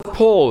 Apostle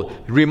Paul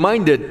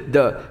reminded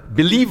the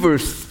believers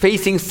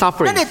facing 你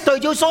suffering, 哋對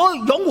住所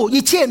擁護一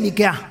切物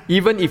件，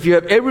 even if you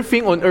have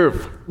everything on earth,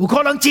 有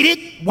可能一日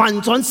完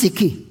全失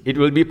去， it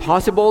will be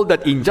possible that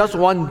in just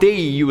one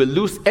day you will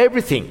lose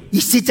everything. 而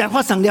實際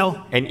發生了。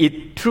 And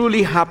it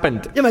truly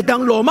happened. 因為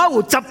當羅馬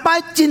有10擺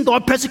戰鬥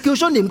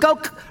persecution 臨到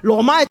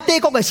羅馬嘅帝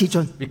國嘅時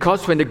陣，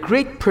 Because when the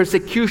great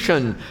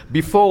persecution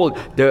befell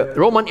the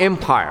Roman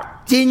Empire,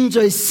 戰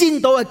在先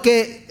導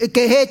嘅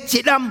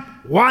氣節暗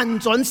完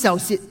全消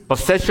失，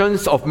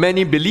 possessions of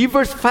many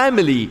believers'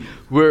 family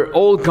were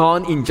all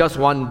gone in just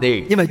one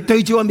day. 因為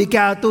對住嘅物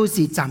件都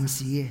是暫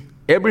時嘅。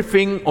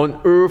 Everything on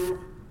earth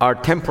are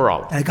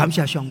temporal. 但係感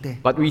謝上帝，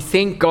 But we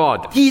thank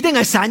God. 天頂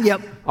嘅產業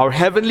Our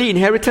heavenly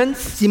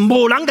inheritance 是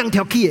無人能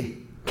挑起嘅。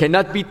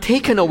 cannot be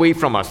taken away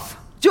from us.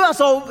 主要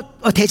說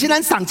提醒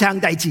咱上場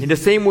大志 In，the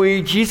same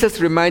way, Jesus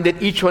reminded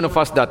each one of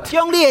us that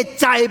將你嘅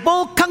財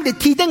寶放喺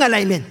天頂嘅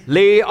裏面。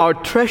 lay our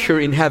treasure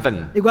in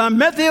heaven. 你講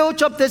Matthew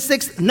chapter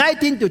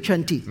 6:19 to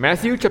 20。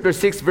 Matthew chapter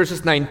 6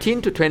 verses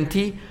 19 to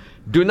 20.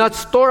 Do not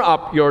store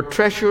up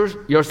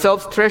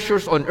yourselves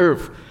treasures on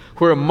earth,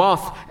 where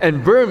moth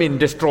and vermin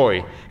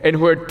destroy, and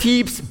where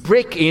thieves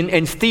break in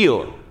and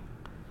steal.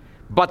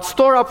 But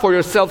store up for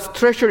yourselves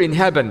treasure in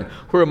heaven,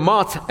 where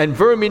moth and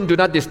vermin do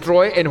not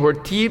destroy, and where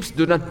thieves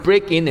do not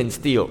break in and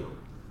steal.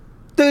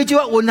 對住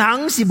銀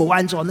行是無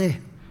安全嘅。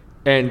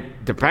 And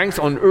the banks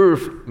on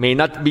earth may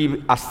not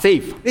be as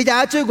safe. 你睇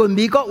下最近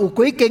美國有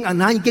幾間銀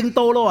行已經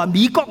多咯啊！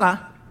美國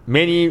啊，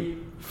 Many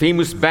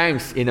famous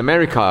banks in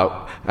America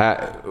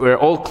were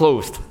all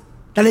closed.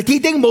 但係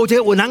天頂冇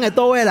這個銀行嘅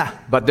多嘅啦，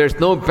 But there's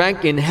no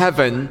bank in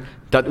heaven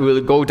that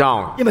will go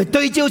down. 因為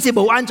對照是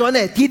無安全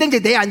嘅，天頂就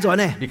第安全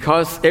嘅。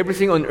 Because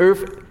everything on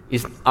earth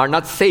are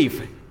not safe.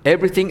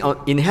 Everything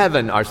in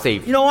heaven are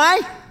safe. You know why？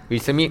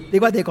 Listen me. 你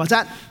話哋講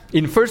真，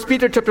 In 1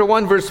 Peter chapter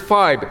 1 verse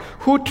 5,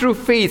 who through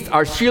faith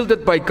are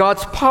shielded by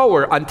God's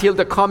power until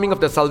the coming of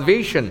the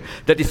salvation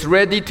that is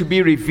ready to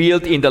be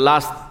revealed in the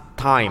last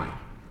time.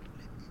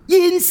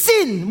 現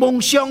先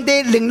蒙上帝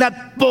靈力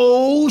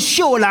保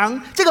守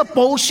人，這個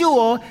保守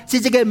哦，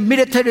是這個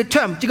military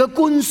term，這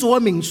個軍事嘅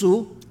名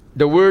詞，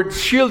 The word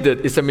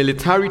shielded is a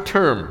military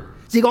term.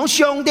 是講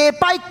上帝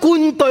派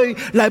軍隊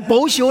嚟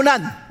保守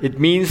人。 It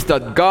means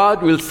that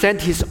God will send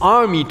His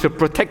army to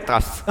protect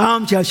us.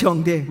 啱謝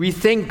上帝。 We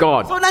thank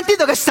God. 所以咱呢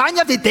度嘅產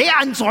業係第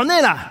安全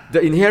嘅啦， The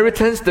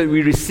inheritance that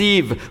we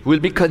receive will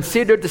be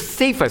considered the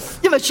safest.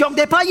 因為上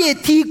帝派嘢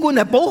天軍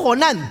嚟保護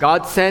人。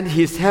 God sent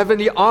His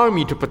heavenly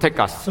army to protect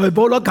us. 所以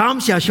保羅感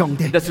謝上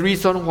帝。 That's the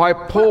reason why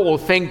Paul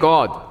thanked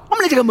God.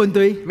 咁你這個問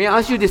題， May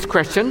I ask you this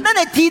question? 咱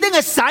係天頂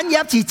嘅產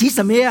業是指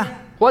什麼啊？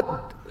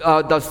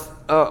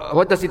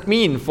 What does it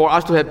mean for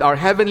us to have our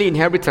heavenly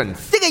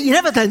inheritance? 這個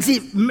inheritance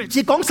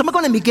是講什麼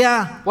講嘅物件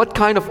啊？ What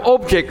kind of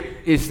object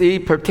is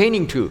it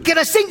pertaining to? 其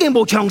實聖經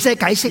冇詳細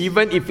解釋，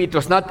 Even if it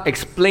was not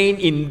explained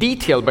in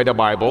detail by the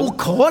冇 Bible,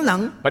 可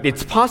能。 but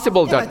it's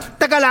possible 因為 that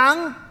大家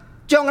人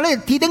將呢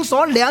天頂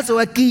所領受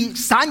嘅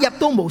產業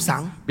都冇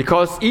省，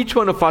 because each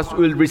one of us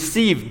will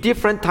receive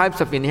different types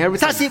of 實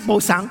inheritance, 是冇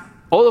省。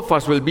 all of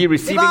us will be 你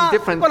receiving 講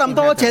different 我諗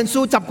到 inheritance. 前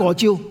書10個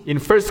招， In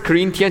 1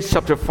 Corinthians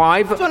chapter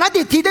 5, 所以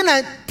喺天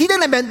頂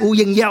裏面有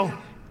榮耀，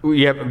 we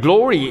have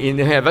glory in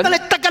但 heaven,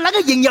 係大家人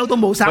嘅榮耀都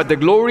冇省。 but the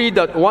glory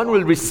that one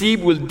will receive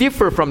will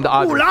differ from the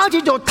有 other. 人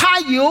轉做太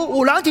陽，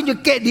有人轉做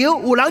月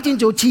亮，有人轉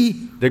做刺。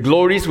 The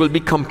glories will be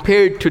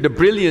compared to the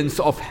brilliance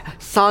of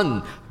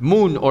sun,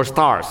 moon, or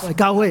stars.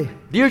 教會，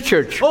 Dear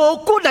church, 我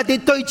鼓勵你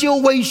對照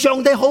為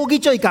上帝好嘅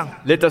追求。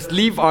 let us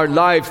live our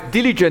lives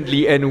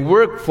diligently and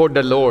work for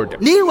the Lord.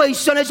 你為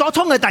上帝所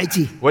創嘅大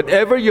志，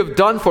 Whatever you've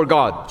done for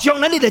God, 將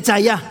來你哋仔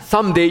啊，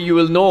 someday you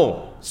will know.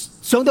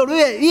 上到呢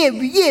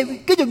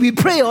叫做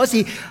replay 嗰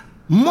時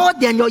，more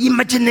than your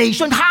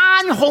imagination，太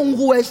豐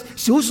富嘅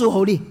小數好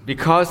啲。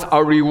 Because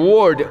our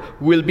reward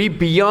will be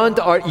beyond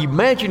our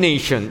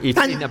imagination. It's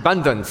Tan- in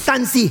abundance.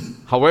 但是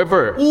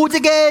However, 有一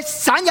個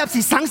產業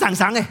是省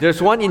嘅， there's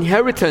one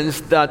inheritance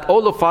that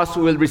all of us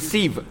will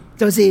receive.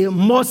 就是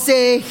摩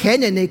西顯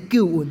現嘅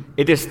救恩。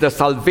 It is the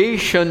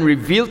salvation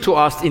revealed to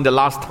us in the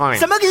last time.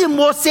 什麼叫做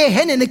摩西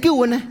顯現嘅救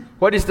恩呢？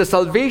 What is the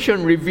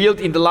salvation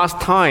revealed in the last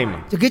time?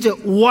 就叫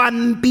做完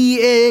備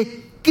嘅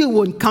救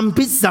恩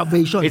 （complete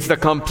salvation）。 It's the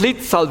complete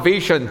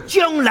salvation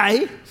將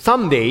來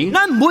Someday,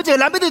 咱每一個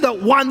人都要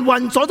完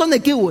完整整嘅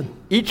救恩。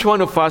 each one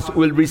of us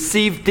will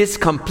receive this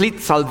complete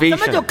咁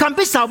樣叫 salvation.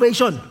 complete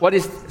salvation。 What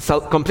is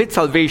complete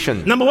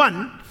salvation? Number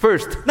one，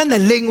 First, 咱係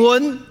靈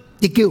魂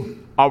得救，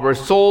 our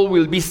soul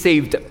will be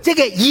saved. 即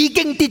係已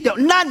經得着。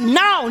咱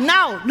now，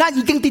咱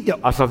已經得着，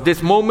 As of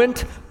this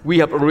moment, we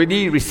have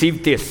already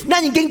received this.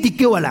 咱已經得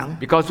救嘅人。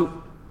 Because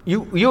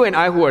you and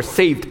I who are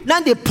saved,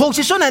 咱哋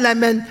position 喺裏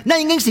面，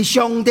咱已經是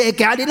上帝嘅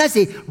家人，咱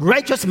是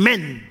righteous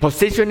men。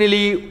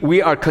 positionally,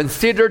 we are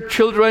considered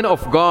children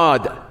of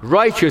God,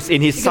 righteous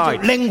in His 叫做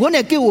sight. 靈魂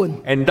嘅救恩。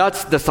 And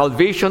that's the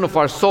salvation of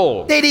our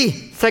soul. 第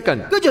二，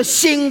 Second, 叫做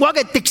聖話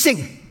嘅特性，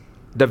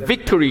 the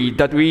victory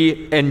that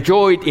we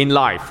enjoyed in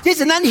life. 這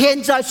是咱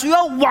現在需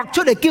要活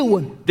出嚟救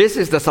恩。 This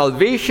is the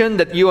salvation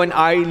that you and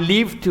I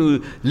live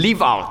to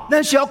live out.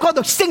 咱需要靠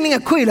到聖靈嘅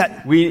規律，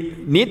 We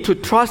need to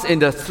trust in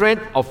the strength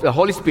of the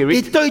Holy 而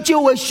Spirit 對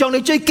照為上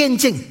帝最見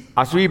證，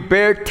 as we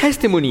bear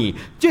testimony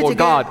即 for 係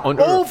God on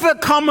earth.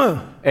 overcomer。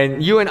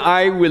 And you and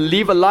I will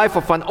live a life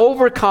of an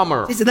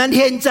overcomer. 這是咱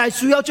現在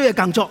需要做嘅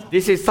工作。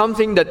 This is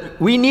something that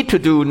we need to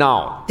do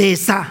now. 第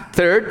三，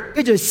 Third,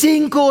 叫做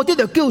身軀得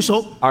到救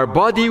贖， our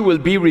body will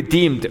be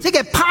redeemed. 即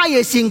係歹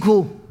嘅身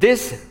軀、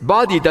 This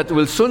body that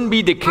will soon be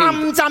decayed,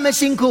 暗淡嘅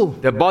身軀，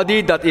 the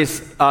body that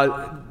is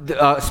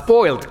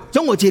spoiled,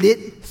 總有一日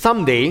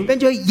someday 變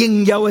做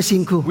應有嘅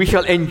身軀， we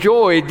shall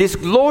enjoy this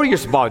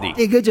glorious body.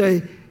 呢叫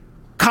做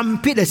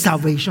complete 嘅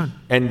salvation。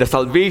 And the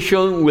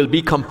salvation will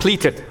be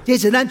completed. 這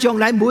是咱將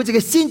來每一個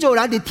先祖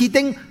人哋鐵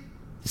定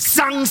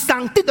生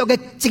生得到嘅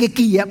一個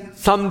基業。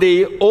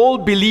 Someday all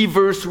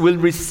believers will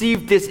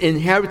receive this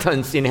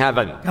inheritance in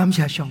heaven. 感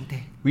謝上帝。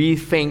 We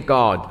thank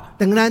God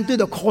當咱對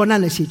到困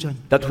難嘅時陣，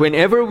 that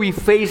whenever we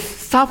face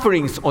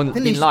sufferings in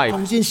你 life,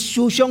 重新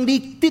想想你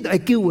得到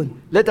嘅救恩。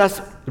 let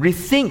us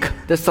rethink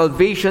the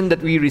salvation that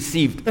we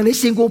received. 當你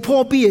身軀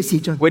破壁嘅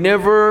時陣，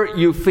 Whenever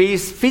you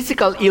face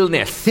physical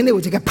illness, 請你有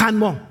一個盼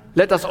望，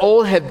 let us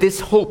all have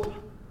this hope.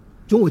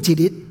 總有一日，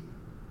你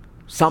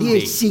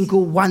Someday 嘅身軀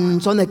完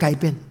全嘅改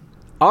變，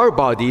 our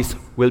bodies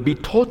will be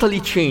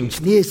totally changed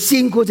你嘅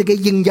身軀一個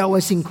應有嘅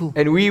身軀，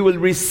 and we will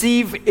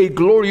receive a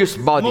glorious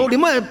無 body. 論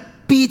乜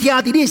病痛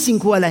喺你嘅身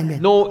軀嘅裏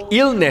面， No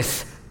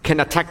illness can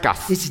attack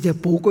us. 這是一個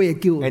寶貴嘅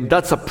救恩。 And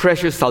that's a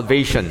precious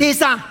salvation. 第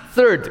三，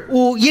 Third,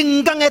 有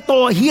應當嘅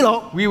大喜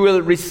樂。 we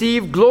will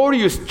receive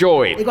glorious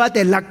joy. 呢個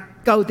第六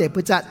到第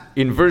八節，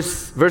 In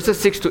verses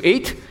 6 to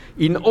 8,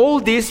 in all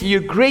this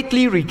you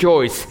greatly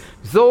rejoice,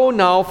 though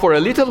now for a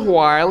little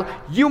while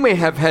you may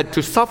have had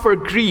to suffer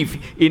grief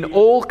in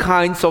all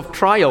kinds of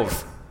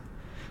trials.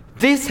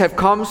 These have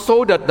come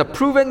so that the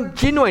proven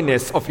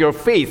genuineness of your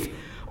faith,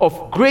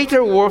 of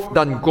greater worth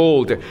than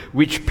gold,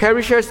 which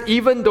perishes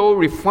even though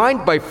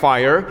refined by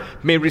fire,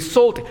 may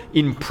result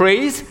in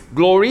praise,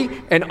 glory,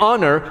 and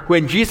honor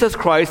when Jesus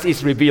Christ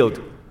is revealed.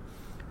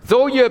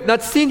 Though you have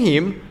not seen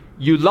him,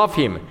 you love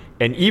him.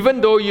 And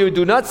even though you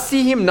do not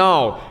see him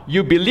now,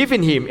 you believe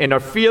in him and are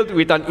filled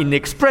with an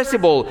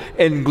inexpressible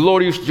and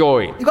glorious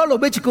joy. 你講落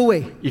尾一句話，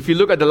 If you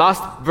look at the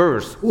last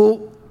verse,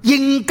 有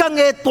應當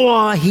嘅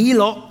大喜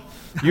樂。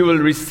 you will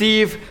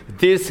receive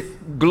this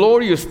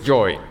glorious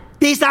joy.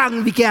 第三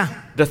物件，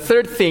 The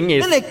third thing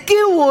is 咱嘅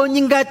救恩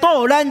應該帶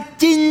予咱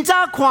真正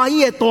歡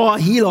喜嘅大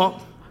喜樂。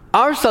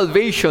 our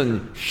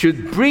salvation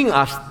should bring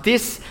us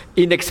this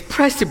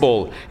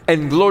inexpressible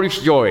and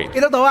glorious joy. 記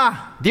得到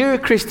啊？ Dear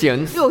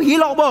Christians, 你有喜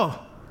樂冇？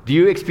 do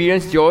you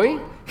experience joy?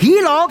 喜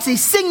樂是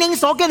聖靈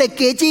所給嘅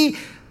果子，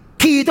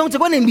其中一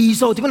款嘅味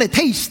素，一款嘅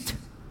taste。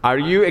 Are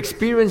you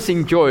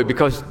experiencing joy?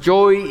 Because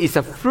joy is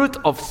a fruit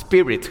of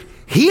spirit.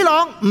 喜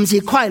樂唔是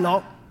快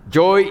樂，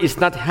 Joy is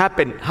not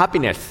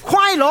happiness.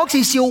 快樂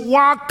是受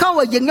外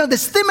口嘅影響，就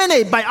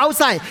stimulate by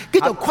outside，叫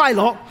做快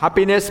樂。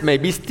 Happiness may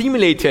be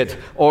stimulated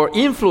or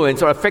influenced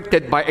or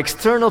affected by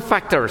external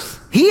factors.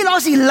 喜樂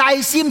是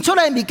內心出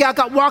嚟嘅物件，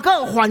甲外口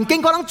嘅環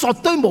境可能絕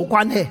對冇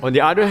關係。 On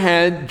the other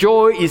hand,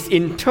 joy is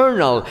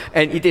internal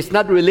and it is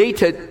not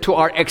related to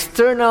our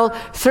external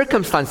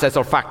circumstances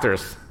or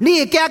factors. 你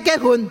嘅家結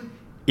婚，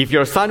 If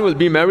your son will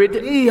be married,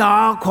 你也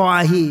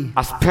歡喜；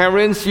 as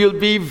parents, you'll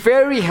be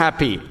very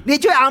happy. 你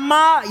做阿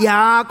媽也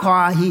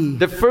歡喜；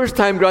 The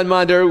first-time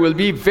grandmother will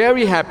be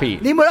very happy.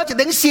 你買咗一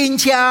頂新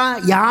車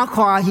也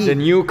歡 The 喜，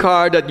 new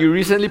car that you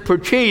recently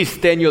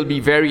purchased, then you'll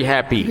be very 叫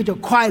happy. 做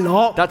快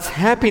樂。 That's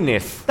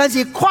happiness. 但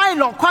是快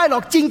樂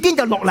漸漸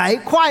就落嚟，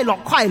快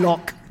樂。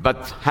 But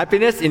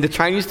happiness in the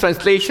Chinese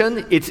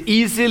translation, it's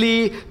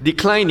easily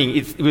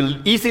declining. It will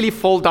easily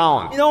fall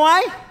down 你懂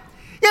咪？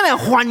因為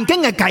環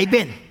境嘅改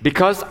變，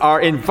 because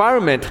our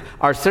environment,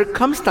 our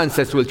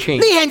circumstances will change.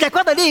 你現在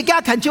覺得你而家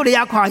近照你也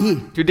歡喜，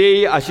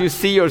 Today, as you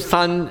see your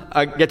son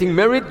getting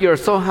married, you're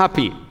so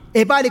happy.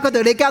 下擺你覺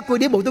得你家貴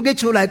啲無都幾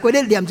出嚟，貴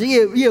啲念住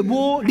嘢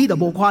冇，你就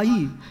冇歡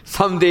喜。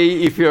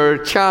someday if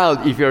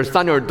your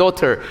son or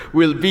daughter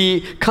will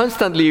be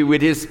constantly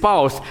with his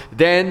spouse,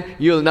 then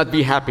you'll not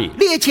be happy.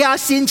 你嘅車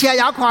新車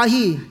也歡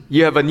喜，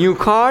 You have a new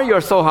car,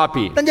 you're so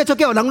happy. 等陣出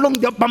叫人弄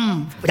咗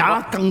嘣，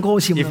也更高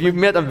興。 If you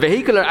met a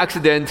vehicular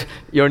accident,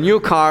 your new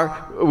car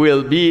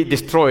will be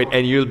destroyed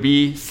and you'll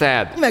be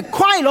sad. 因為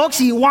快樂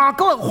是話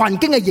嗰個環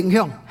境嘅影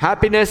響，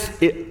 Happiness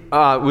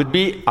would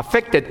be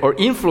affected or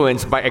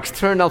influenced by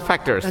external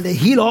factors. 人哋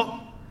喜樂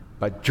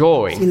But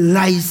joy, 是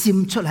內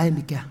心出嚟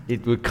嘅。 it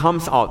will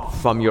comes out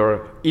from your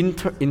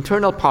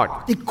internal part.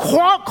 你苦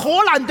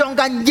難中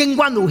間仍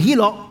然有喜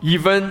樂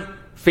Even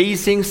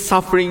facing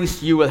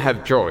sufferings, you will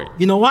have joy.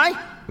 ，you know why？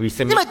 We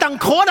say, 因為當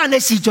苦難嘅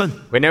時陣，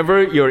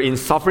 whenever you're in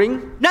suffering,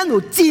 咱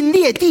有真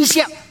理嘅知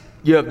識，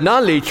 you have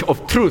knowledge of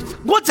truth.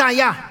 我知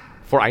呀，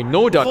 For I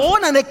know that 苦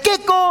難嘅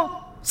結果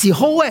是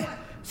好嘅。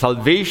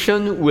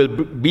 salvation will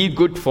be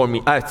good for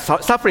me.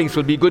 Sufferings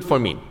will be good for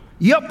me.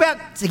 約伯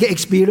自己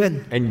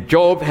experience。 And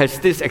Job has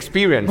this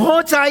experience.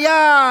 我就係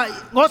啊，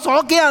我所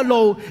行嘅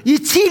路，而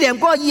試驗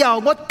過以後，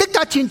我的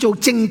確算做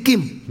正劍。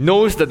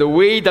 Knows that the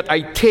way that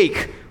I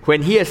take,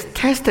 when he has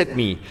tested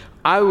me,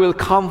 I will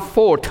come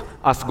forth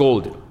as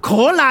gold.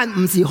 苦難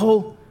唔是好，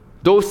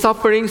 Those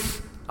sufferings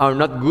are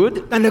not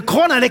good. 但係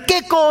苦難嘅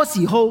結果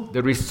是好。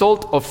 The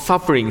result of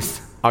sufferings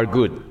are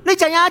good. 你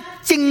就係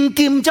正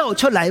劍之後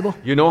出嚟喎。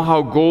 You know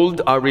how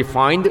gold are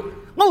refined?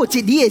 我有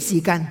一年嘅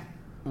時間，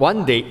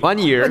 One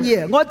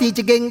year, 我哋一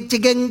間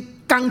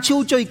工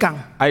廠做工，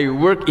 I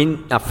work in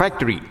a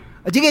factory.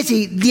 這個是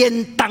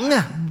煉銅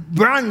啊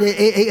 ，brown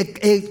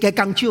嘅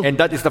工廠。 And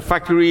that is the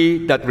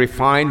factory that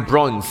refined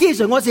bronze. 其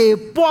實我是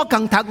半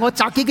工讀，我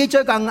早起去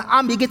做工，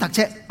暗暝去讀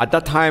冊。 At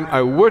that time,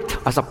 I worked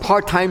as a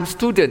part-time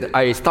student.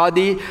 I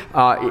study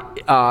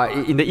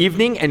in the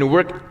evening and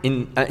work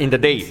in the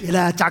day. 係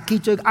啦，早起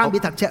做暗暝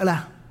讀冊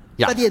啦。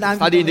 Yeah,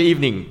 study in the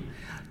evening.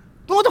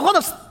 我都睇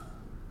到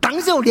銅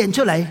先煉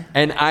出嚟，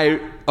 And I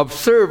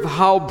observed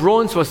how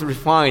bronze was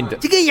refined.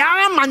 這個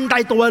1萬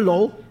大度嘅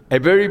爐， A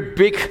very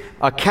big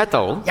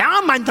kettle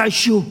 1萬大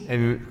樹，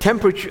 and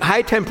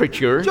high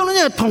temperature. 將呢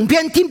個銅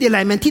片添喺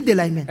裏面，添喺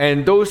裏面。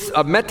 And those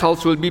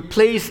metals will be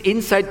placed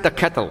inside the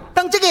kettle.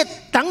 當這個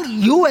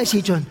銅油嘅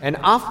時陣， And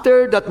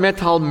after that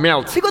metal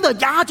melts, 你嗰度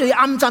也最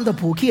暗浸就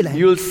浮起嚟，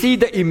 you'll see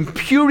the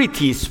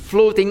impurities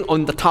floating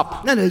on the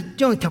top. 咱就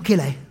將佢挑起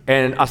嚟，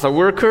 And as a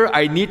worker,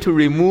 I need to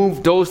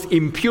remove those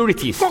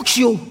impurities 焗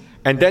燒。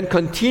 and then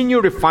continue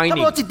咁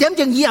refining. 我1點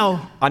鐘以後，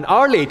 An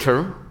hour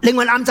later, 另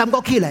外暗浸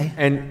焗起嚟，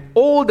 and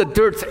all the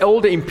dirt, all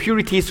the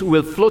impurities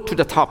will float to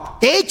the top.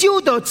 第一朝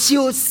就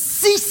燒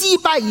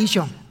400以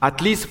上。 At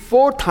least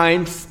 4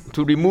 times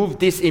to remove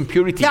these 聽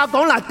impurities.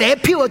 講啦，第一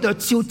漂就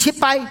燒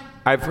700。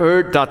 I've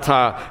heard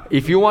that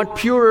if you want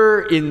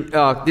purer in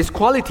this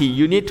quality,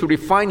 you need to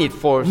refine it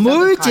for 每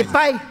 7 一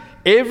times. 批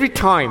Every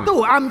time 都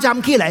暗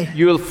浸起嚟，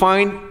 you will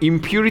find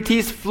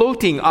impurities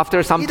floating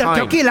after some 你就挑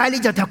time. 起嚟，你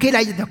就挑起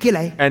嚟，就挑起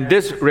嚟， And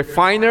this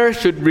refiner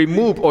should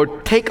remove or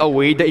take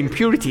away the 直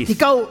impurities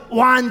到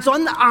完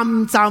全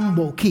暗浸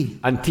無去。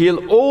 until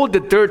all the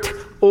dirt,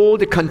 all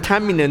the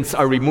contaminants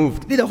are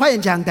removed. 你就發現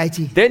一樣代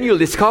志， Then you'll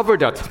discover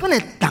that 嗰個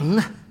銅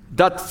啊，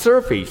 that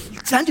surface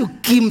咱就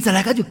劍就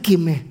嚟，嗰就劍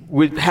嘅，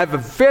 will have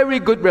a very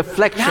good 1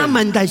 reflection.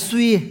 萬大水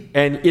嘅，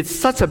 And it's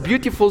such a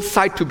beautiful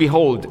sight to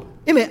behold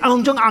因為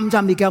當中暗浸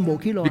而家無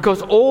去咯。 because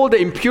all the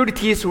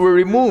impurities were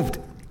removed.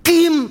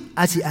 劍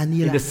也是安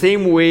尼 In 啦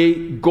the，same way,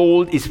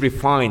 gold is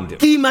refined.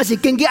 劍也是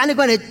經過安尼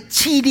個嚟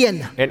試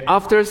煉啊。 And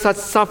after such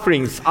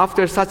sufferings,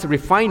 after such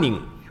refining,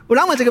 有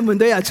人問這個問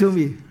題也出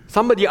面，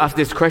 somebody asked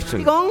this 你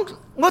question. 講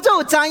我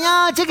就知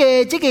啊，這個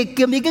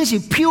劍已經是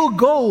pure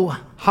gold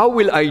啊。 How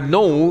will I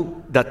know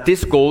that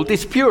this gold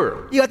is pure?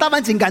 呢個答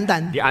案真簡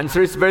單， The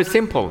answer is very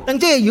simple. 當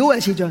這個油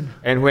嘅時陣，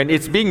 And when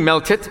it's being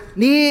melted,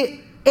 你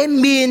一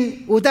面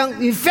有當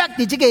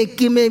reflect 這個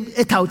劍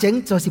嘅頭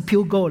前就是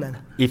pure gold 啦。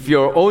 if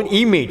your own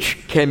image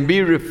can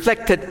be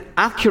reflected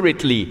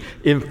accurately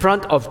in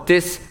front of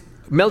this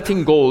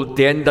melting gold,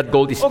 then that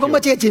gold is 我感覺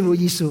pure. 這個真有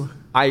意思，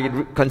 I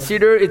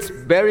consider it's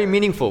very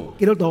meaningful.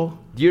 基督徒，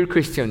 Dear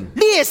Christian,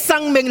 你嘅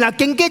生命啦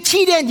經過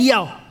試煉以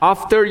後，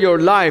 after your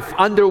life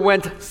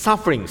underwent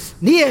sufferings,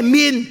 你嘅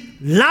面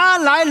拿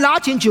來拿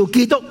前就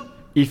基督，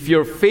 if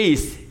your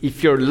face,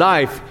 if your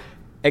life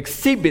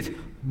exhibit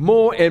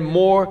more and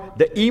more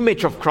the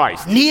image of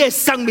Christ, 你嘅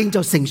生命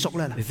就成熟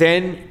啦。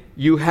 then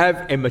you have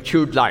a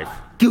matured life.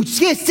 叫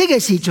這個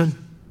時陣，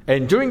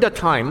 And during that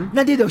time,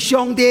 咱呢度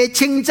上帝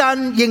稱讚、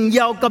榮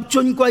耀及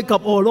尊貴及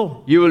愛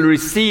咯。 you will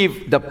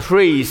receive the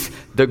praise,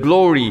 the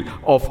glory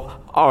of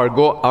our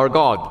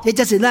God. 這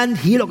就是咱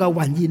喜樂嘅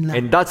原因啦。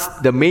 And that's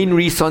the main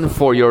reason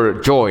for your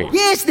joy.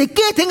 Yes，你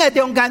家庭嘅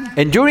中間，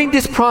 And during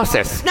this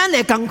process, 咱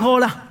係艱苦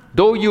啦。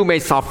 though you may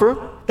suffer,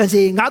 但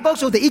是雅各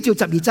書第1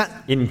章12節，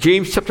 in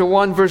James chapter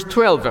 1 verse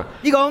 12,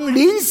 你講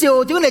年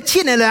少就嚟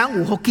千年人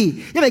有福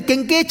氣，因為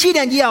經過試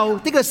煉以後，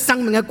呢個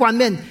生命嘅冠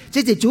冕，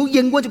這是主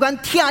應過就講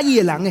聽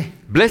伊嘅人嘅。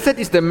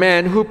 blessed is the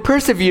man who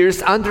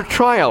perseveres under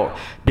trial,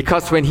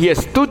 because when he has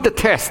stood the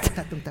test,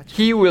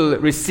 he will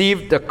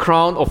receive the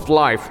crown of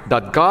life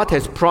that God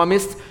has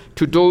promised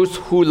to those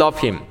who love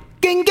him.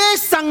 經過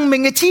生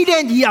命嘅試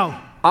煉以後，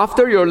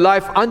 after your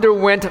life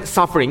underwent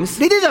sufferings,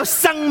 你呢就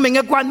生命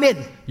嘅冠冕。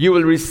 you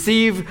will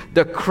receive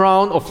the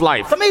crown of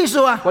life. 咁咩意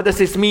思啊？ What does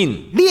this mean?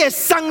 呢嘅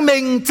生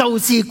命就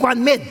是冠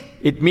冕。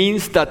 It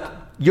means that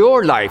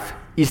your life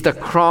is the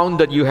crown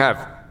that you have.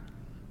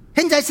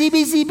 現在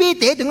CBCB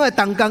第一段嘅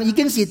鄧更已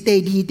經是第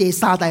二、第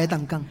三代嘅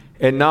鄧更。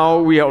 And now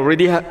we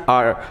already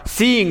are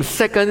seeing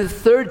second,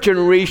 third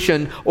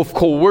generation of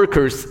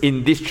co-workers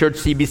in this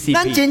church 咱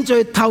CBCP. 現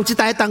在頭一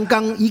代嘅鄧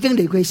更已經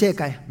離開世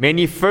界。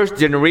 Many first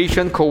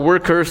generation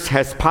co-workers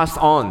has passed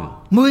on.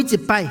 每一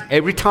拜，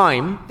 Every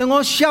time, 當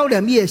我想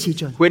念呢個時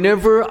陣，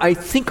 whenever I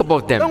think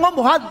about 當 them,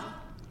 我無法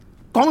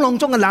講籠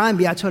中嘅人嘅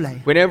名出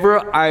嚟， whenever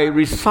I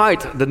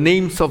recite the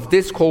names of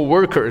these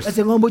co-workers, 但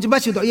是我每一擺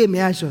想到呢個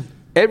名嘅時陣，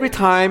 every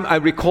time I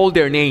recall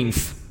their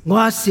names,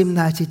 我心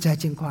內實在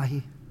真歡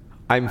喜，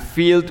 I'm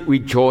filled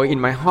with joy in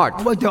my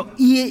heart. 我就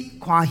伊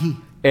歡喜。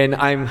 And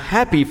I'm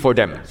happy for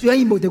them. 雖然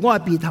伊無在我嘅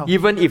鼻頭，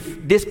 Even if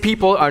these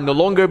people are no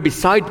longer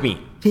beside me,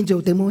 天做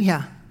地門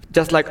兄，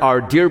 just like our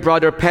dear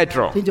brother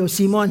Pedro, 天做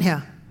西門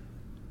兄，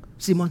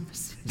西門，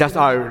 just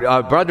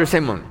our brother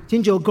Simon,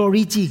 天做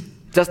Glory 子，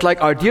 just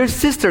like our dear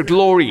sister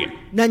Glory,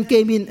 咱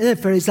見面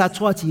Felisa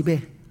錯字唄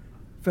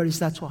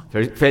，Felisa 錯，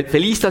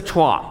 Felisa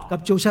Chua,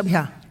 及 Joseph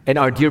兄， and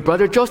our dear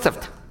brother Joseph,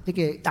 呢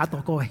個大大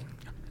哥嘅。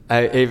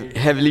 a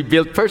heavily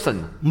built person.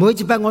 每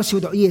一擺我想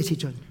到呢個時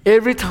陣，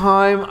 Every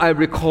time I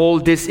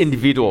recall these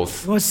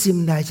individuals, 我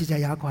心內實在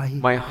也歡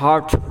喜， my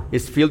heart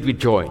is filled with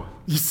joy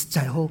伊實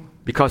在好，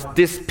 because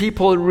these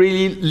people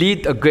really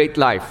lead a great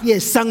life, 伊嘅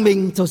生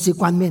命就是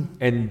冠冕。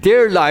 and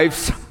their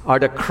lives are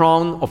the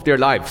crown of their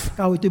lives.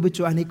 教會對不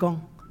住安尼講，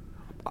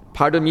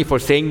 Pardon me for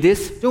saying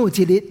this. 總有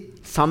一日，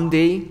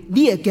 Someday,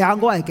 你會行，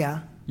我會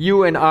行。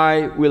 you and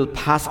I will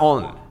pass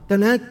on. 當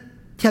咱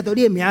聽到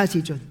呢個名嘅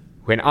時陣，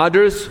 When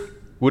others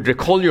would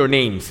recall your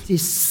names, 是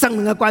生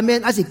命嘅冠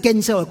冕，還是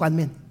堅守嘅冠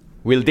冕？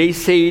 will they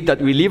say that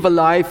we live a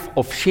life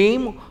of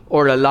shame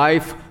or a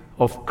life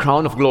of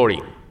crown of glory?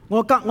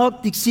 我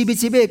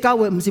CBCB嘅教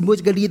會唔是每一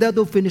個 leader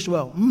都 finish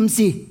well，唔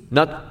是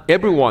Not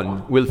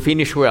everyone will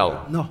finish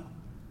well. ，no，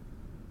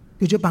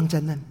叫做幫助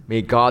咱。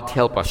 May God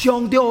help us.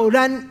 上帝予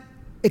咱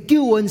嘅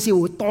救恩是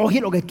有多喜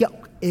樂嘅救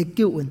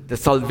恩。 The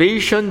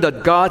salvation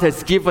that God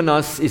has given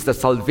us is the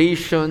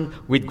salvation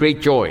with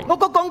great joy. 我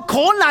講可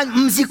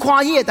能唔是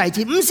歡喜嘅代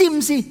志，唔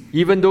是，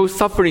 Even though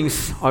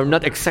sufferings are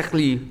not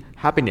exactly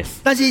happiness,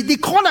 但是你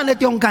可能嘅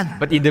中間，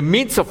 but in the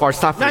midst of our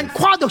咱 suffering,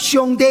 看到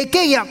上帝嘅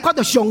計劃，看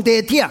到上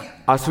帝嘅聽，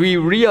 as we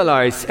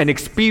realize and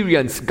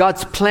experience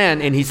God's plan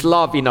and His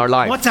love in our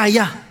我 life, 知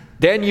呀。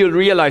 then you'll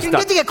realize 經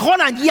過 that 呢個可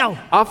能以後，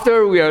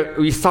 after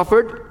we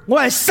suffered, 我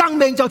嘅生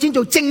命就變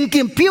做正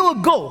劍 pure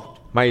gold。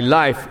 my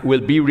life will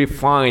be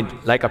refined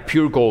like a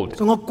pure gold.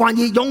 所以我願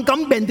意勇敢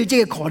面對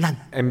這個可能。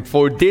 And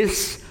for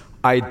this,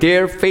 I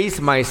dare face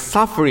my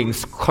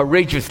sufferings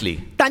courageously.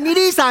 但係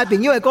呢三個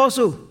朋友嘅故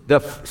事， The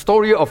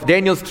story of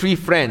Daniel's three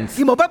friends,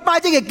 佢冇不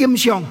拜這個金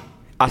像，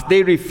 as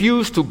they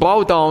refuse to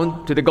bow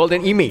down to the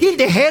golden image, 佢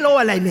哋喺路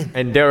嘅裏面。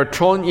 and they are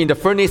thrown in the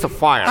furnace of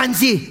fire. 但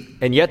是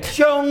And yet,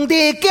 上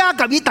帝加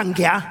及佢同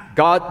行，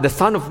 God, the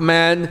Son of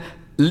Man,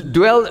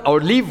 dwell or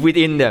live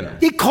within them.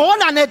 喺可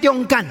能嘅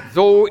中間，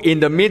 Though in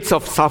the midst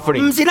of 唔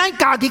suffering, 是咱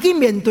家己去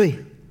面對。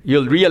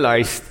 you'll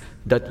realize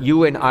that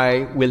you and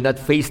I will not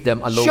face them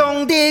alone.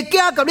 上帝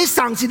加及你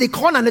喪事喺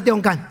可能嘅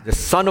中間。 The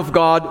Son of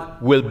God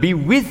will be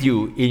with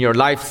you in your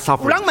life 有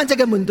suffering. 人問這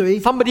個問題：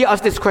 Somebody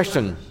asked this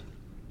question,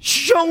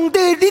 上帝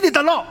你哋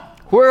得咯？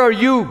 where are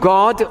you,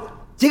 God?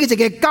 這個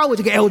教會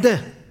這個 elder，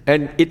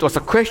 And it was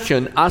a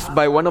question asked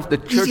by one of the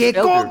佢 church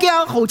係國 elders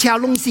家好車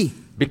攏死。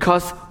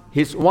 because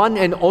his one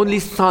and only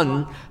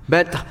son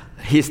met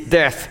his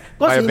death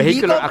嗰 by 時 a 美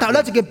vehicular 國讀咗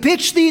accident. 這個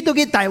PhD 到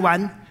去台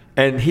灣，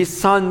 And his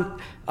son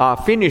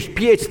finished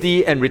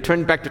PhD and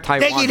returned back to 第二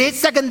Taiwan. 日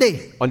second day，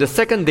 On the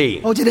second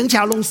day, 好似輛車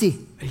攏死。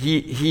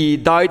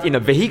 he died in a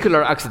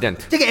vehicular accident.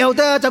 這個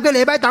elder 就叫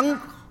禮拜等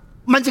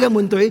問這個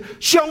問題：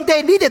上帝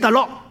你哋得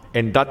咯？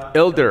 And that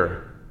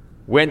elder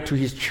went to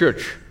his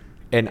church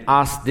and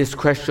asked this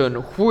question,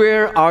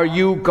 where are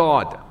you,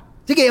 God?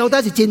 這個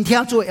elder 是真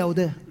聽做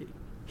elder，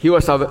 He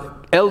was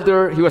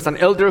an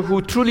elder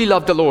who truly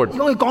loved the Lord. 因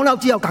為講咗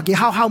之後，自己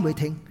敲未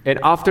停， And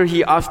after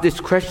he asked this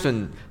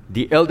question,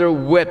 the elder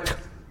wept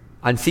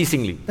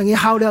unceasingly. 等佢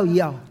敲了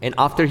以後， And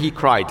after he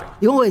cried,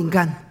 如果忽然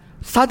間，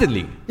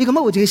 suddenly 你咁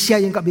樣有一個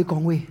聲音及你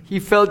講話： he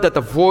felt that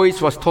the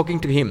voice was talking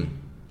to him.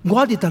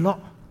 我哋得咯，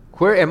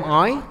 Where am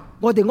I?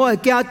 我係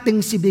家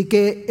定十字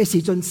嘅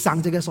時陣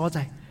上這個所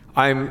在，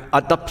 I'm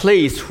at the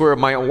place where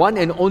my one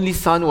and only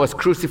son was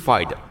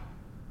crucified.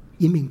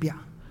 要明白。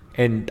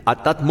 And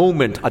at that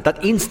moment, at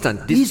that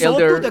instant, this 你所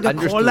elder 遇到嘅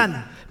苦難，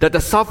 understood that the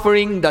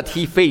suffering that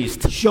he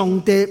faced, 上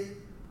帝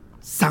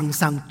常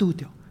常拄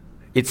着，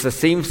 it's the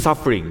same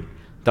suffering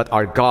that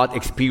our God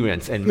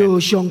experienced and met. 要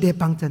上帝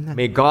幫助咱。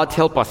 May God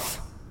help us.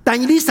 但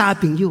係呢三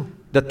個朋友，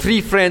 The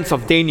three friends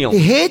of Daniel,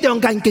 喺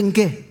中間經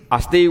過，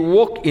 as they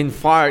walked in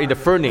fire in the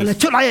但 furnace, 係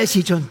出來嘅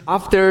時陣，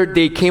 after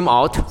they came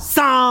out,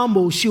 衫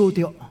冇燒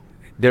掉，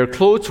 their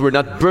clothes were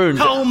not burned,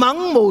 頭毛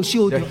冇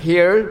燒 their 掉。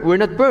 hair were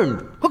not burned.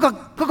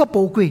 嗰嗰個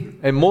寶貴，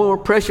 And more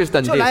precious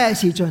than 出嚟嘅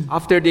this, 時陣，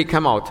 after they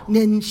come out,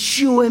 連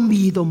燒嘅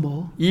味都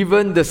冇。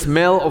 even the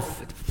smell of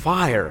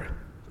fire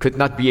could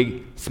not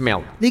be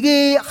smelled. 你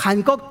嘅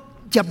韓國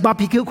入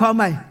barbecue 看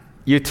咪，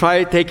 You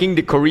try taking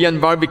the Korean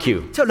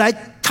barbecue. 出嚟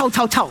臭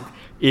臭臭，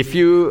 If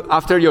you,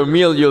 after your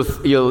meal,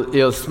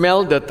 you'll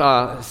smell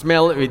that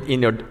smell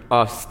in your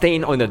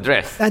stain on the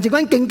dress. 但係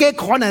講勁嘅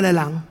可能嘅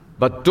人，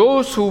 But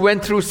those who went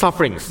through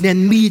sufferings,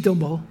 連味都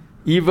冇，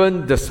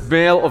 even the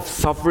smell of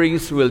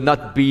sufferings will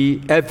not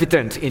be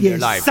evident in 而 their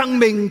life 生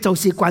命就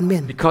是冠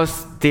冕。 because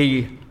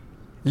they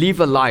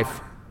live a life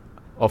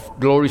of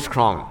glorious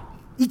crown.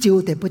 依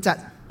照第8節，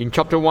 In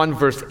chapter 1,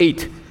 verse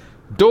 8,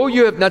 though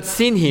you have not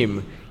seen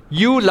him,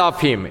 you love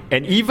him.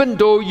 And even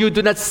though you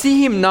do not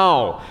see him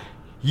now,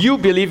 you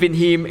believe in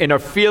him and are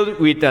filled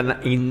with an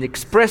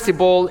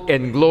inexpressible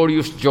and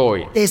glorious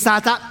joy. 第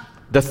3節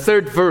The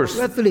third verse,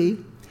 ，3，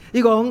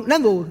呢講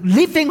咱有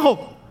living hope，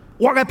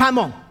活嘅盼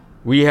望。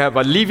 we have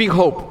a living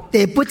hope.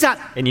 第8節，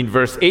 And in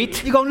verse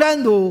 8, 呢講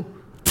咱有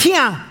聽，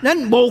咱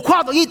無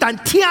看到伊，但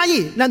聽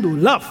伊，咱有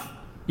love。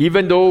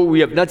 even though we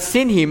have not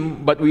seen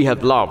him, but we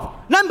have love.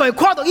 咱未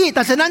看到伊，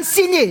但是咱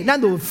信伊，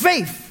咱有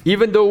faith。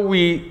 Even though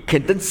we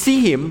cannot see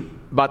him,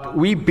 but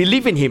we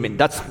believe in him, and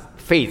that's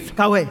faith.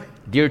 教會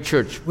Dear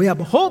church, ，we have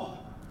hope，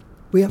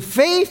 we have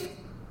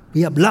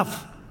faith，we have love。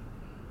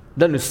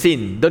 don't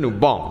sin, don't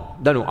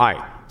bong, don't I.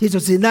 這就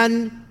是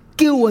咱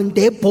救恩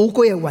第寶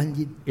貴嘅原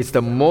因， It's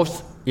the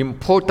most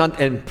important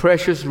and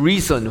precious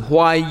reason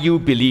why you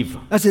believe.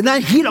 也是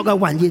咱喜樂嘅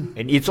原因。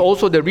 And it's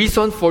also the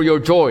reason for your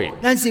joy.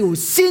 咱是有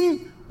信、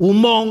有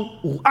望、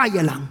有愛嘅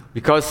人。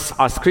 Because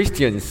as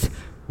Christians,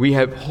 we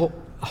have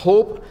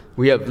hope,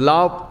 we have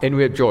love, and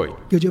we have joy.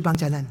 叫做幫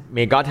助咱。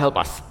 May God help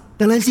us.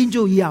 當咱信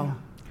主以後，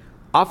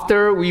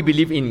 After we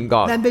believe in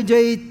God, 咱變做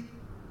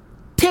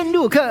天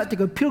路客這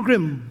個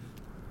pilgrim，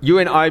 you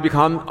and I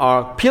become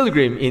a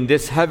pilgrim in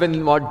this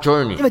heavenward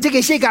journey. 因為這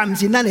個世界唔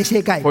是咱嘅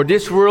世界， For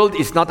this world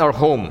is not our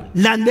home.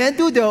 難免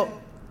都到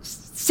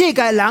世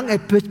界人嘅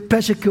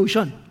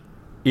persecution。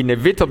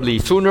 Inevitably,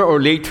 sooner or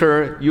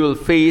later, you will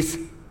face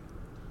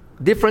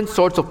different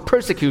sorts of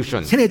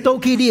persecution. 請你倒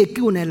去你嘅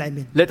救恩嘅裏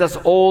面， Let us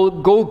all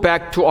go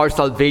back to our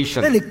咱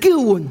salvation. 嘅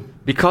救恩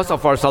Because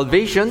of our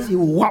salvation, 是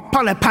活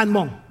潑嘅盼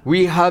望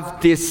we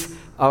have this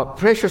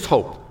precious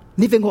hope,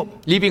 ，living hope。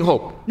 living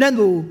hope. 咱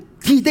有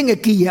天定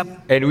嘅基業，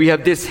 And we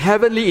have this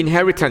heavenly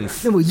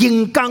inheritance. 咱有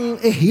應更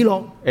嘅喜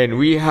樂， And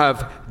we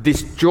have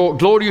this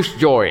glorious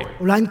joy.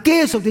 咱繼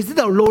續喺呢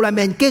條路裏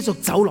面繼續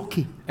走落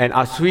去， And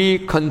as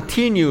we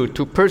continue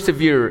to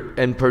persevere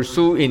and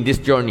pursue in this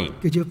journey,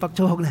 叫做發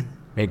出福人。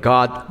 may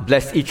God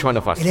bless each one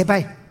of us. 下禮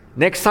拜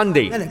Next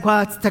Sunday, 咱嚟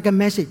看 second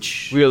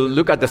message， we'll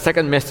look at the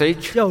second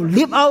message, 就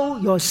live out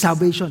your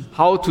salvation，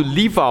 how to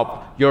live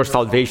up your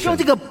將 salvation.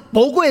 這個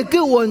寶貴嘅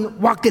救恩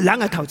活喺人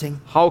嘅頭前，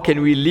 How can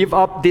we live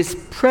up this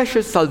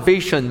precious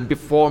salvation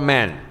before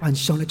man? 還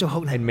上嚟祝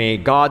福你。 And may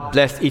God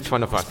bless each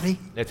one of us. Let's pray.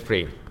 Let's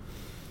pray.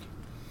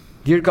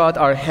 Dear God,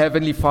 our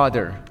Heavenly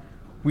Father,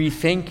 we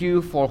thank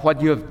you for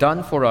what you have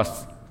done for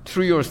us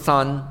through your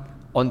Son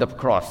on the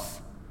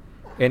cross.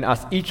 And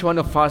as each one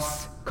of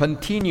us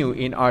continue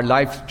in our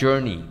life's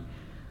journey,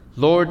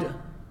 Lord,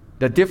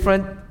 the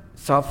different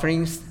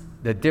sufferings,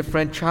 the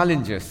different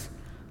challenges,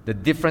 the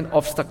different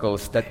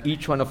obstacles that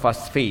each one of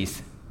us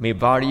face may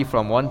vary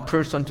from one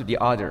person to the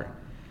other.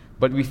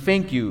 But we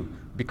thank you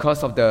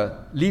because of the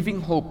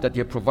living hope that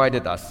you have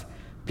provided us,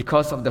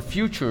 because of the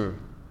future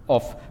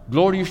of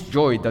glorious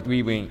joy that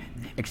we will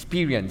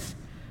experience,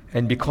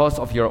 and because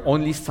of your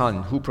only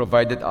Son who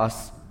provided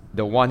us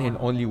the one and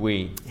only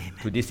way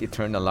to this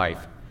eternal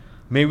life.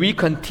 May we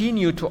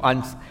continue to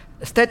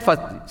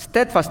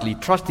steadfastly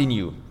trust in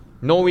you,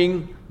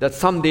 knowing that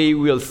someday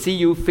we will see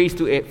you face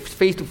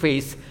to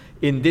face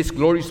in this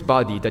glorious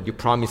body that you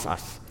promise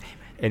us.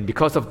 And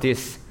because of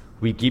this,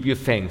 we give you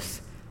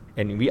thanks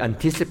and we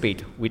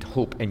anticipate with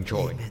hope and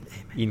joy. Amen.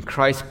 In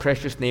Christ's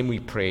precious name we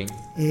pray.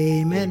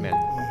 Amen. Amen.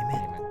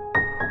 Amen.